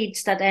that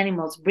bridge that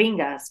animals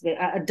bring us,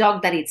 a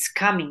dog that it's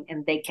coming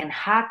and they can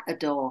hug a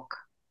dog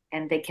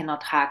and they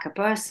cannot hug a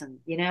person,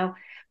 you know,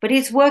 but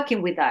it's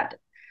working with that.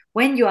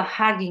 When you are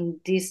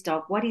hugging this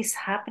dog, what is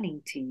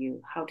happening to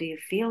you? How do you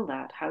feel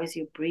that? How is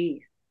your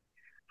breathe?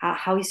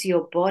 How is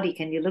your body?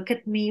 Can you look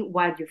at me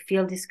while you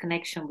feel this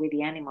connection with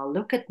the animal?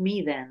 Look at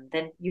me then.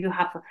 Then you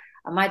have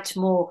a much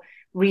more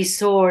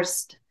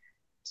resourced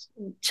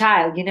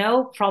child, you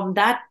know, from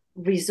that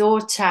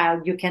resort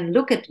child you can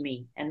look at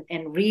me and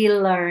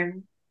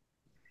relearn.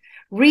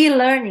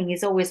 Relearning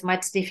is always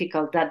much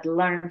difficult than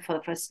learn for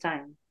the first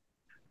time.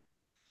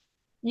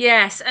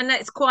 Yes, and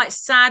it's quite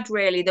sad,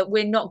 really, that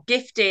we're not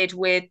gifted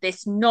with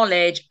this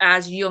knowledge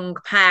as young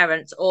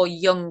parents or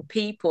young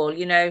people.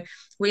 You know,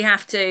 we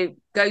have to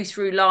go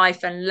through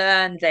life and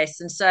learn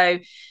this, and so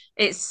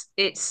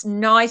it's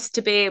nice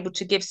to be able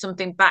to give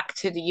something back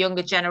to the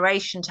younger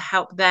generation to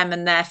help them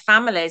and their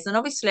families. And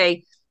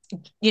obviously,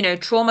 you know,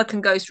 trauma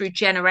can go through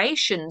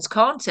generations,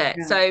 can't it?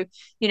 Yeah, So,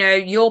 you know,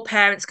 your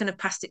parents can have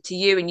passed it to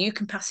you, and you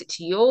can pass it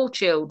to your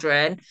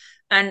children,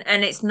 and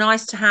it's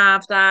nice to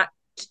have that,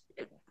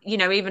 you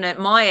know, even at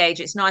my age,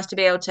 it's nice to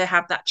be able to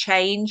have that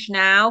change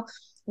now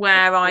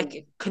where I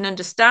yeah. can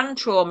understand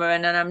trauma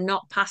and I'm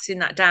not passing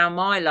that down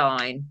my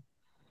line.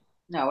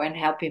 No, and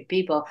helping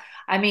people.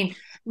 I mean,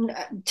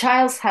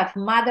 childs have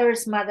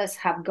mothers, mothers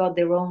have got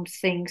their own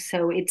things,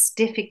 so it's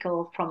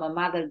difficult from a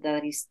mother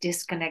that is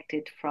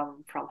disconnected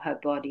from her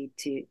body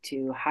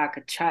to hug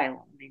a child.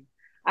 I mean,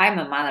 I'm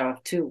a mother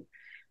of two.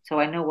 So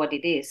I know what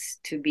it is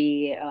to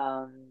be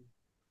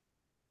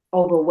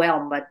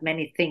overwhelmed by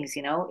many things.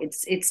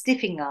 It's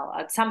difficult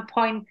at some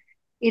point.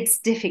 It's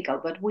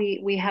difficult, but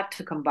we have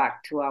to come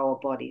back to our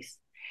bodies.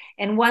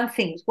 And one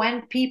thing,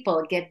 when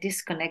people get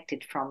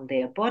disconnected from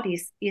their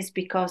bodies, is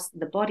because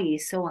the body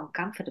is so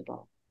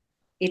uncomfortable.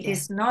 It Yeah.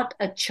 is not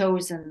a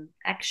chosen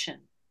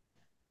action.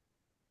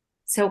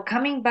 So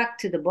coming back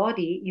to the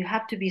body, you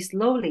have to be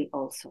slowly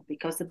also,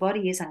 because the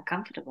body is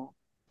uncomfortable.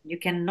 You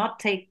cannot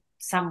take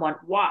someone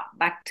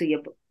back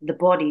to the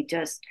body.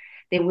 Just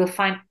they will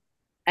find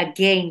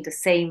again the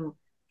same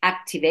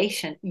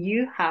activation.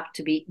 You have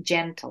to be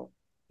gentle.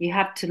 You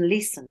have to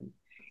listen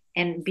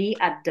and be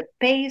at the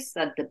pace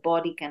that the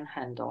body can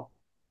handle.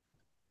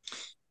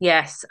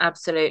 Yes,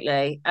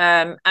 absolutely.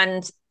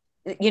 And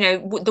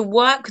the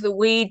work that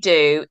we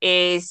do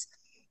is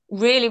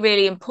really,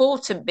 really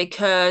important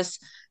because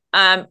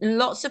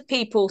lots of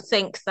people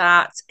think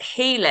that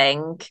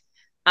healing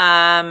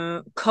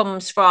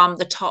comes from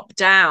the top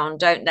down,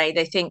 don't they?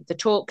 They think the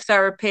talk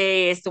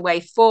therapy is the way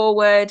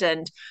forward,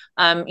 and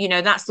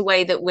that's the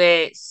way that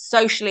we're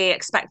socially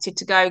expected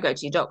to go. Go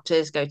to your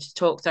doctors, go to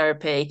talk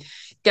therapy,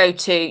 go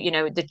to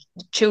the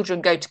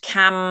children go to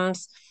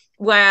CAMS,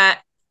 where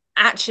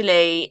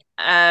actually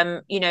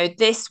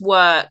this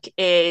work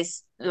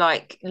is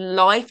like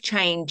life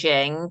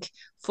changing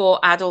for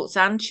adults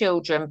and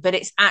children, but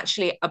it's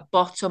actually a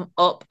bottom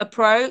up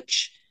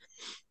approach.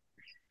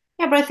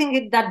 Yeah, but I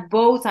think that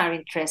both are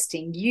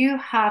interesting. You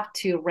have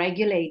to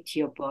regulate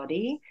your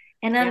body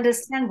and Yeah.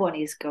 understand what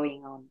is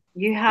going on.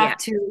 You Yeah. have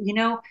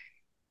to,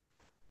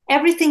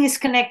 everything is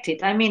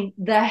connected. I mean,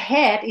 the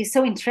head is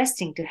so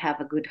interesting to have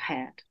a good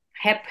head.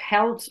 Head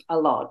helps a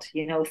lot,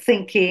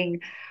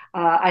 thinking.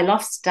 I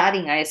love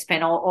studying. I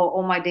spend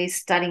all my days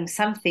studying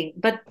something,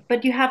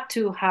 but you have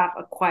to have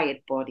a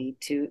quiet body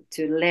to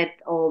let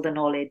all the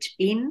knowledge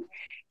in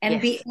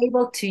and be Yes.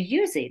 able to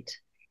use it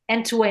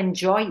and to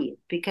enjoy it.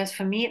 Because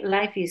for me,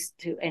 life is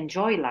to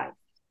enjoy life.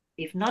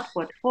 If not,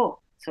 what for?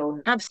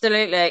 So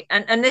Absolutely.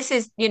 And this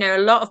is, a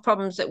lot of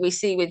problems that we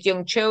see with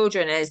young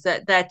children is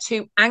that they're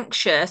too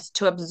anxious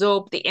to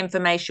absorb the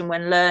information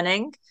when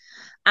learning.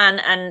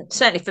 And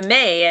certainly for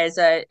me as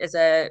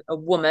a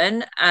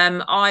woman,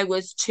 I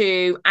was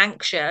too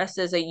anxious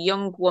as a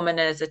young woman,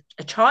 as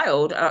a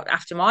child,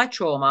 after my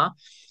trauma,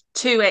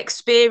 to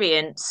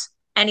experience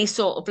any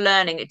sort of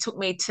learning. It took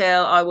me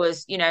till I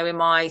was in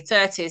my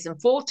 30s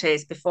and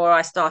 40s before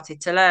I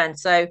started to learn.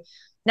 So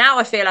now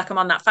I feel like I'm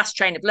on that fast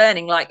train of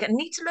learning, like I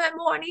need to learn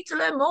more, I need to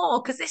learn more,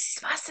 because this is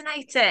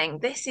fascinating.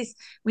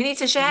 We need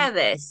to share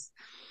this.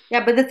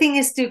 yeah, but the thing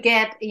is to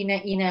get in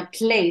a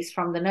place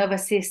from the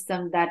nervous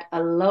system that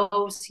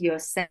allows your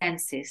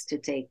senses to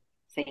take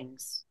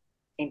things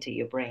into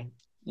your brain.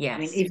 I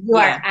mean, Yes. if you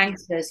are Yeah.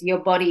 anxious, your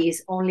body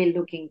is only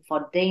looking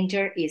for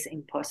danger, is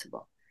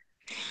impossible.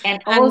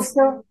 And And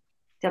also,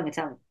 tell me.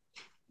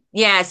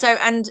 yeah, so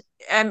and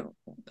um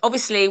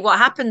obviously what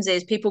happens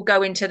is people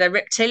go into the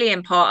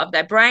reptilian part of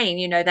their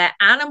brain, their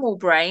animal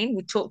brain.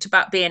 We talked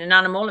about being an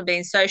animal and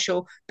being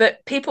social,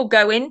 but people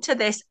go into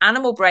this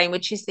animal brain,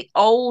 which is the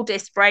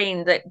oldest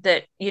brain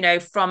that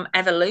from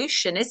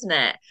evolution, isn't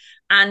it?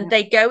 And Yeah.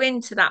 they go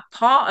into that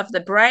part of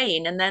the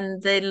brain, and then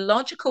the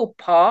logical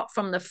part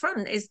from the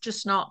front is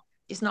not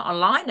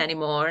aligned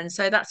anymore. And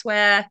so that's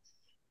where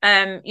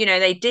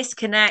they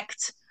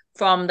disconnect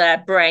from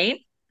their brain,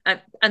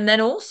 and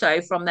then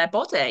also from their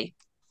body.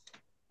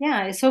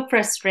 Yeah, it's so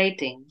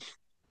frustrating.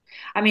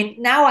 I mean,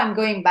 now I'm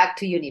going back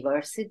to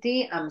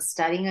university, I'm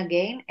studying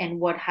again. And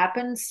what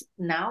happens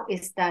now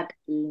is that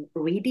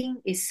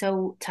reading is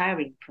so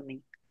tiring for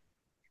me.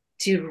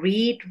 To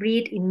read,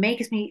 it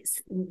makes me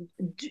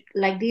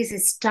like this.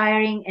 It's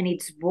tiring and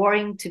it's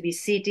boring to be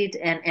seated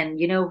and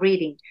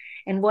reading.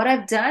 And what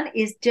I've done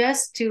is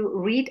just to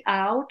read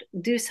out,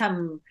 do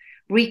some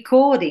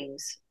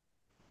recordings,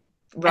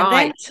 and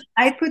then Right.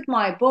 I put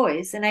my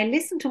voice and I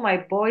listen to my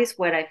voice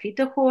when I feed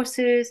the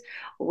horses,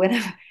 when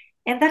I,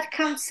 and that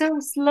comes so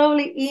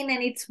slowly in,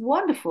 and it's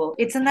wonderful.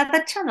 It's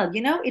another channel,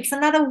 it's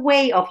another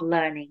way of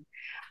learning.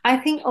 I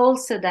think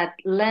also that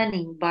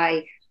learning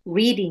by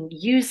reading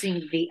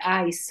using the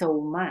eyes so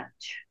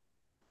much.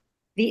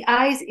 The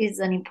eyes is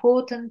an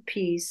important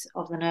piece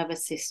of the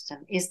nervous system.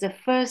 Is the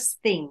first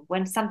thing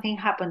when something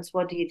happens,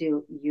 what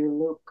do? You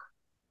look.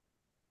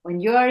 When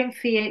you are in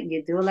fear,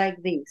 you do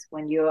like this.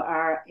 When you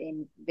are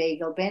in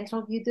vagal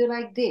ventral, you do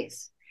like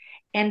this.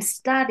 And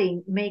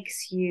studying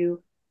makes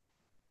you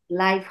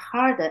life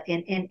harder.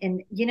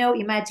 And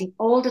imagine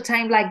all the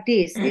time like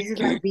this. This is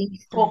like being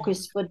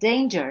focused for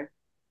danger.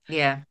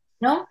 Yeah.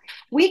 No,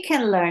 we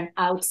can learn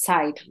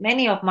outside.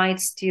 Many of my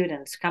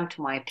students come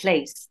to my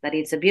place, that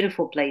it's a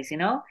beautiful place,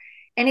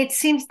 and it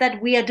seems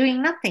that we are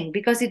doing nothing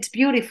because it's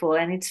beautiful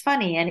and it's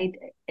funny, and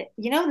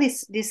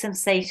this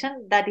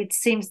sensation that it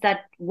seems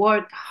that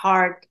work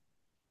hard,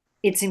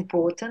 it's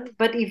important,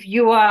 but if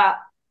you are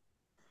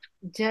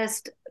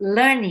just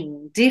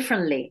learning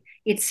differently,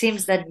 it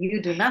seems that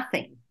you do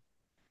nothing.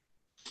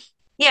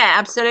 Yeah,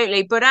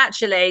 absolutely. But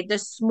actually, the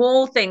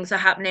small things are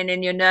happening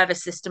in your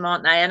nervous system,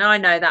 aren't they? And I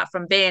know that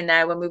from being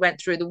there when we went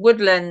through the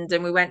woodland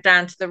and we went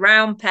down to the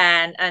round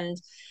pen.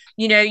 And,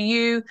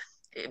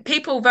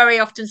 people very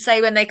often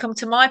say when they come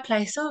to my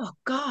place, oh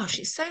gosh,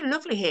 it's so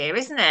lovely here,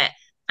 isn't it?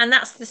 And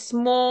that's the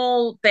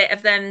small bit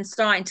of them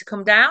starting to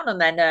come down on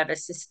their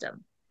nervous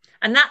system.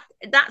 And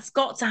that's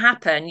got to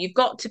happen. You've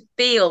got to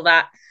feel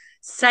that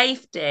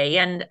safety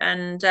and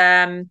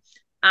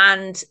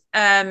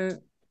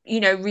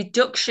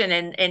reduction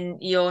in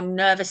your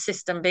nervous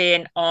system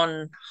being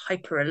on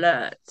hyper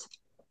alert.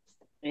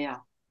 Yeah,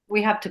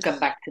 we have to come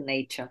back to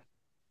nature.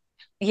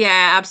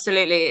 Yeah,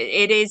 absolutely.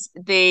 It is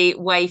the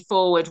way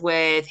forward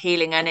with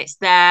healing, and it's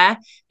there,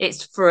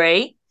 it's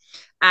free.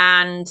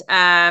 And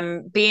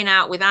being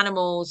out with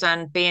animals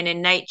and being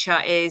in nature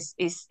is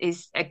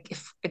a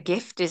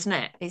gift, isn't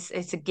it?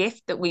 It's a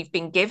gift that we've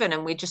been given,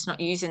 and we're just not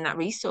using that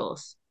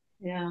resource.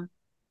 Yeah,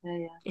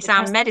 It's it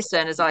our has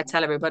medicine, as I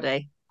tell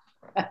everybody.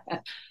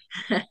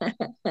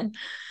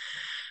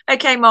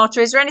 Okay,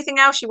 Marta, is there anything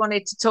else you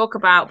wanted to talk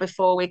about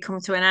before we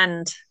come to an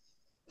end?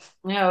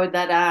 No,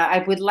 that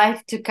I would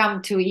like to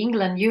come to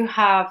England. You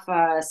have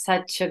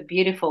such a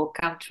beautiful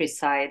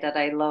countryside that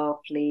I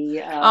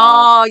lovely.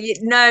 Oh,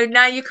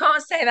 no, you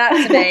can't say that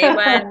to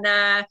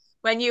me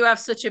when you have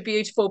such a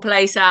beautiful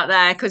place out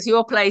there, because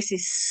your place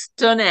is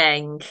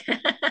stunning.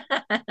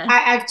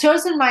 I've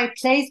chosen my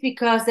place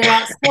because there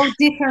are so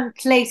different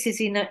places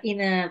in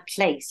a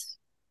place.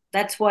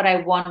 That's what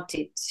I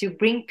wanted to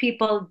bring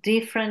people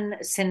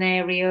different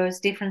scenarios,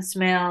 different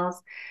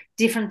smells,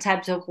 different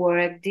types of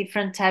work,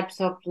 different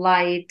types of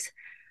light.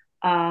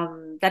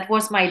 That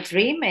was my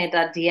dream, and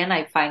at the end,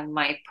 I find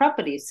my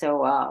property.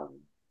 So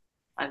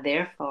I'm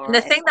there And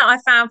the for. thing that I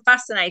found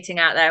fascinating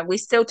out there, and we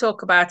still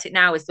talk about it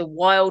now, is the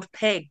wild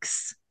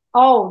pigs.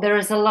 Oh, there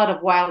is a lot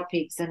of wild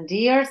pigs and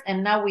deers,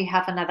 and now we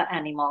have another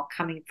animal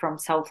coming from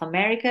South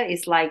America.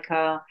 It's like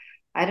I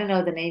don't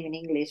know the name in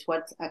English.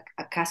 What's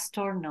a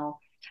castor? No,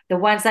 the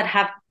ones that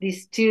have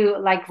these two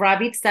like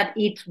rabbits that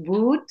eat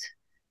wood.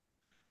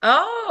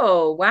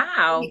 Oh,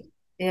 wow.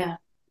 Yeah,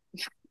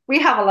 we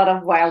have a lot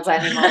of wild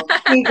animals.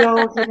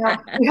 Eagles,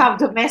 we have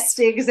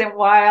domestics and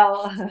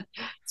wild,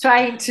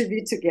 trying to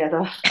be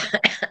together.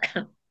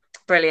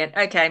 Brilliant.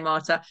 Okay,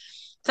 Marta.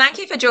 Thank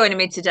you for joining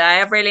me today.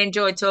 I've really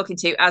enjoyed talking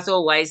to you, as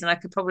always, and I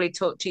could probably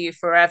talk to you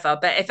forever.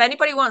 But if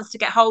anybody wants to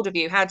get hold of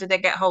you, how do they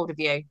get hold of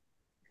you?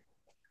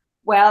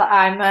 Well,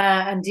 I'm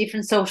on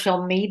different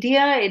social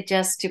media. It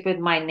just to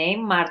put my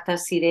name, Marta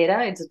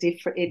Cirera. It's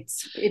different.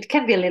 It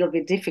can be a little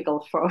bit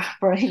difficult for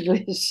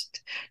English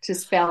to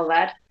spell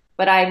that.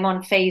 But I'm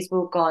on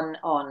Facebook,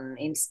 on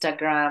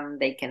Instagram.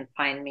 They can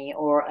find me,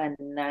 or on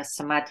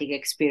Somatic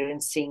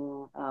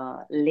experiencing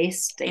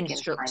list. They can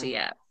Instructor, find me.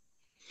 yeah.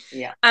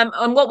 Yeah.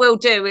 And what we'll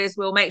do is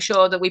we'll make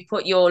sure that we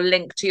put your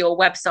link to your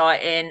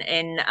website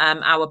in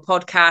our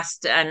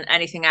podcast and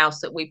anything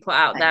else that we put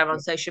out Thank there on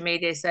you. social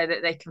media so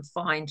that they can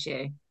find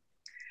you.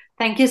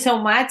 Thank you so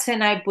much.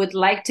 And I would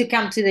like to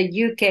come to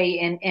the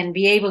UK and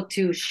be able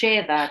to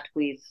share that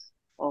with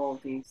all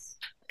these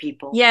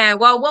people. Yeah,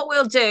 well, what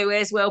we'll do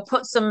is we'll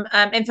put some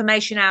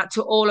information out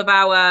to all of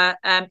our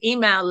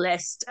email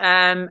list.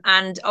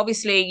 And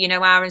obviously,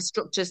 our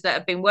instructors that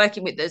have been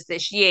working with us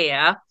this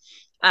year,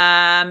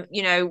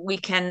 we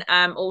can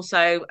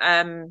also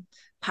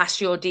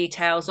pass your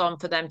details on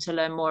for them to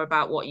learn more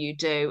about what you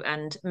do.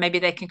 And maybe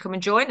they can come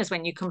and join us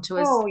when you come to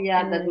us Oh,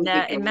 yeah, that would be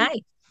in great.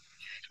 May.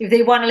 If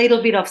they want a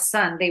little bit of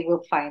sun, they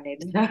will find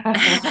it.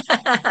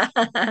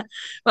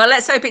 Well,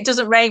 let's hope it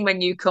doesn't rain when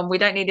you come. We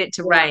don't need it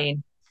to Yeah.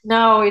 rain.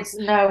 No,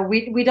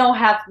 we don't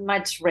have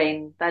much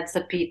rain. That's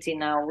a pity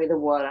now with the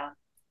water.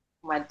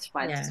 Much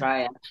Yeah.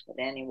 drier. But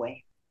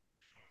anyway.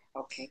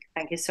 Okay.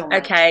 Thank you so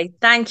much. Okay.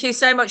 Thank you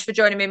so much for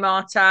joining me,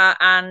 Marta.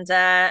 And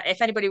if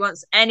anybody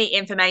wants any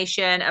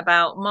information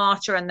about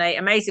Marta and the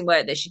amazing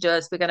work that she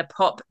does, we're going to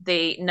pop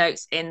the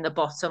notes in the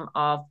bottom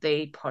of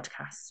the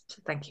podcast.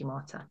 Thank you,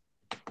 Marta.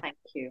 Thank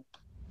you.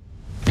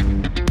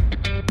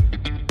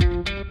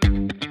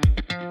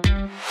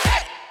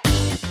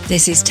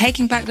 This is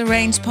Taking Back the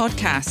Reins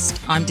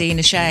podcast. I'm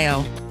Dina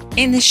Shale.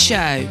 In this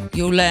show,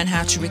 you'll learn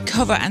how to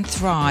recover and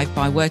thrive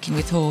by working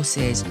with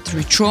horses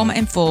through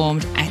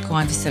trauma-informed,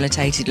 equine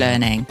facilitated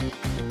learning.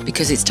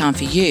 Because it's time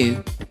for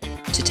you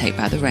to take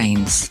back the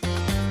reins.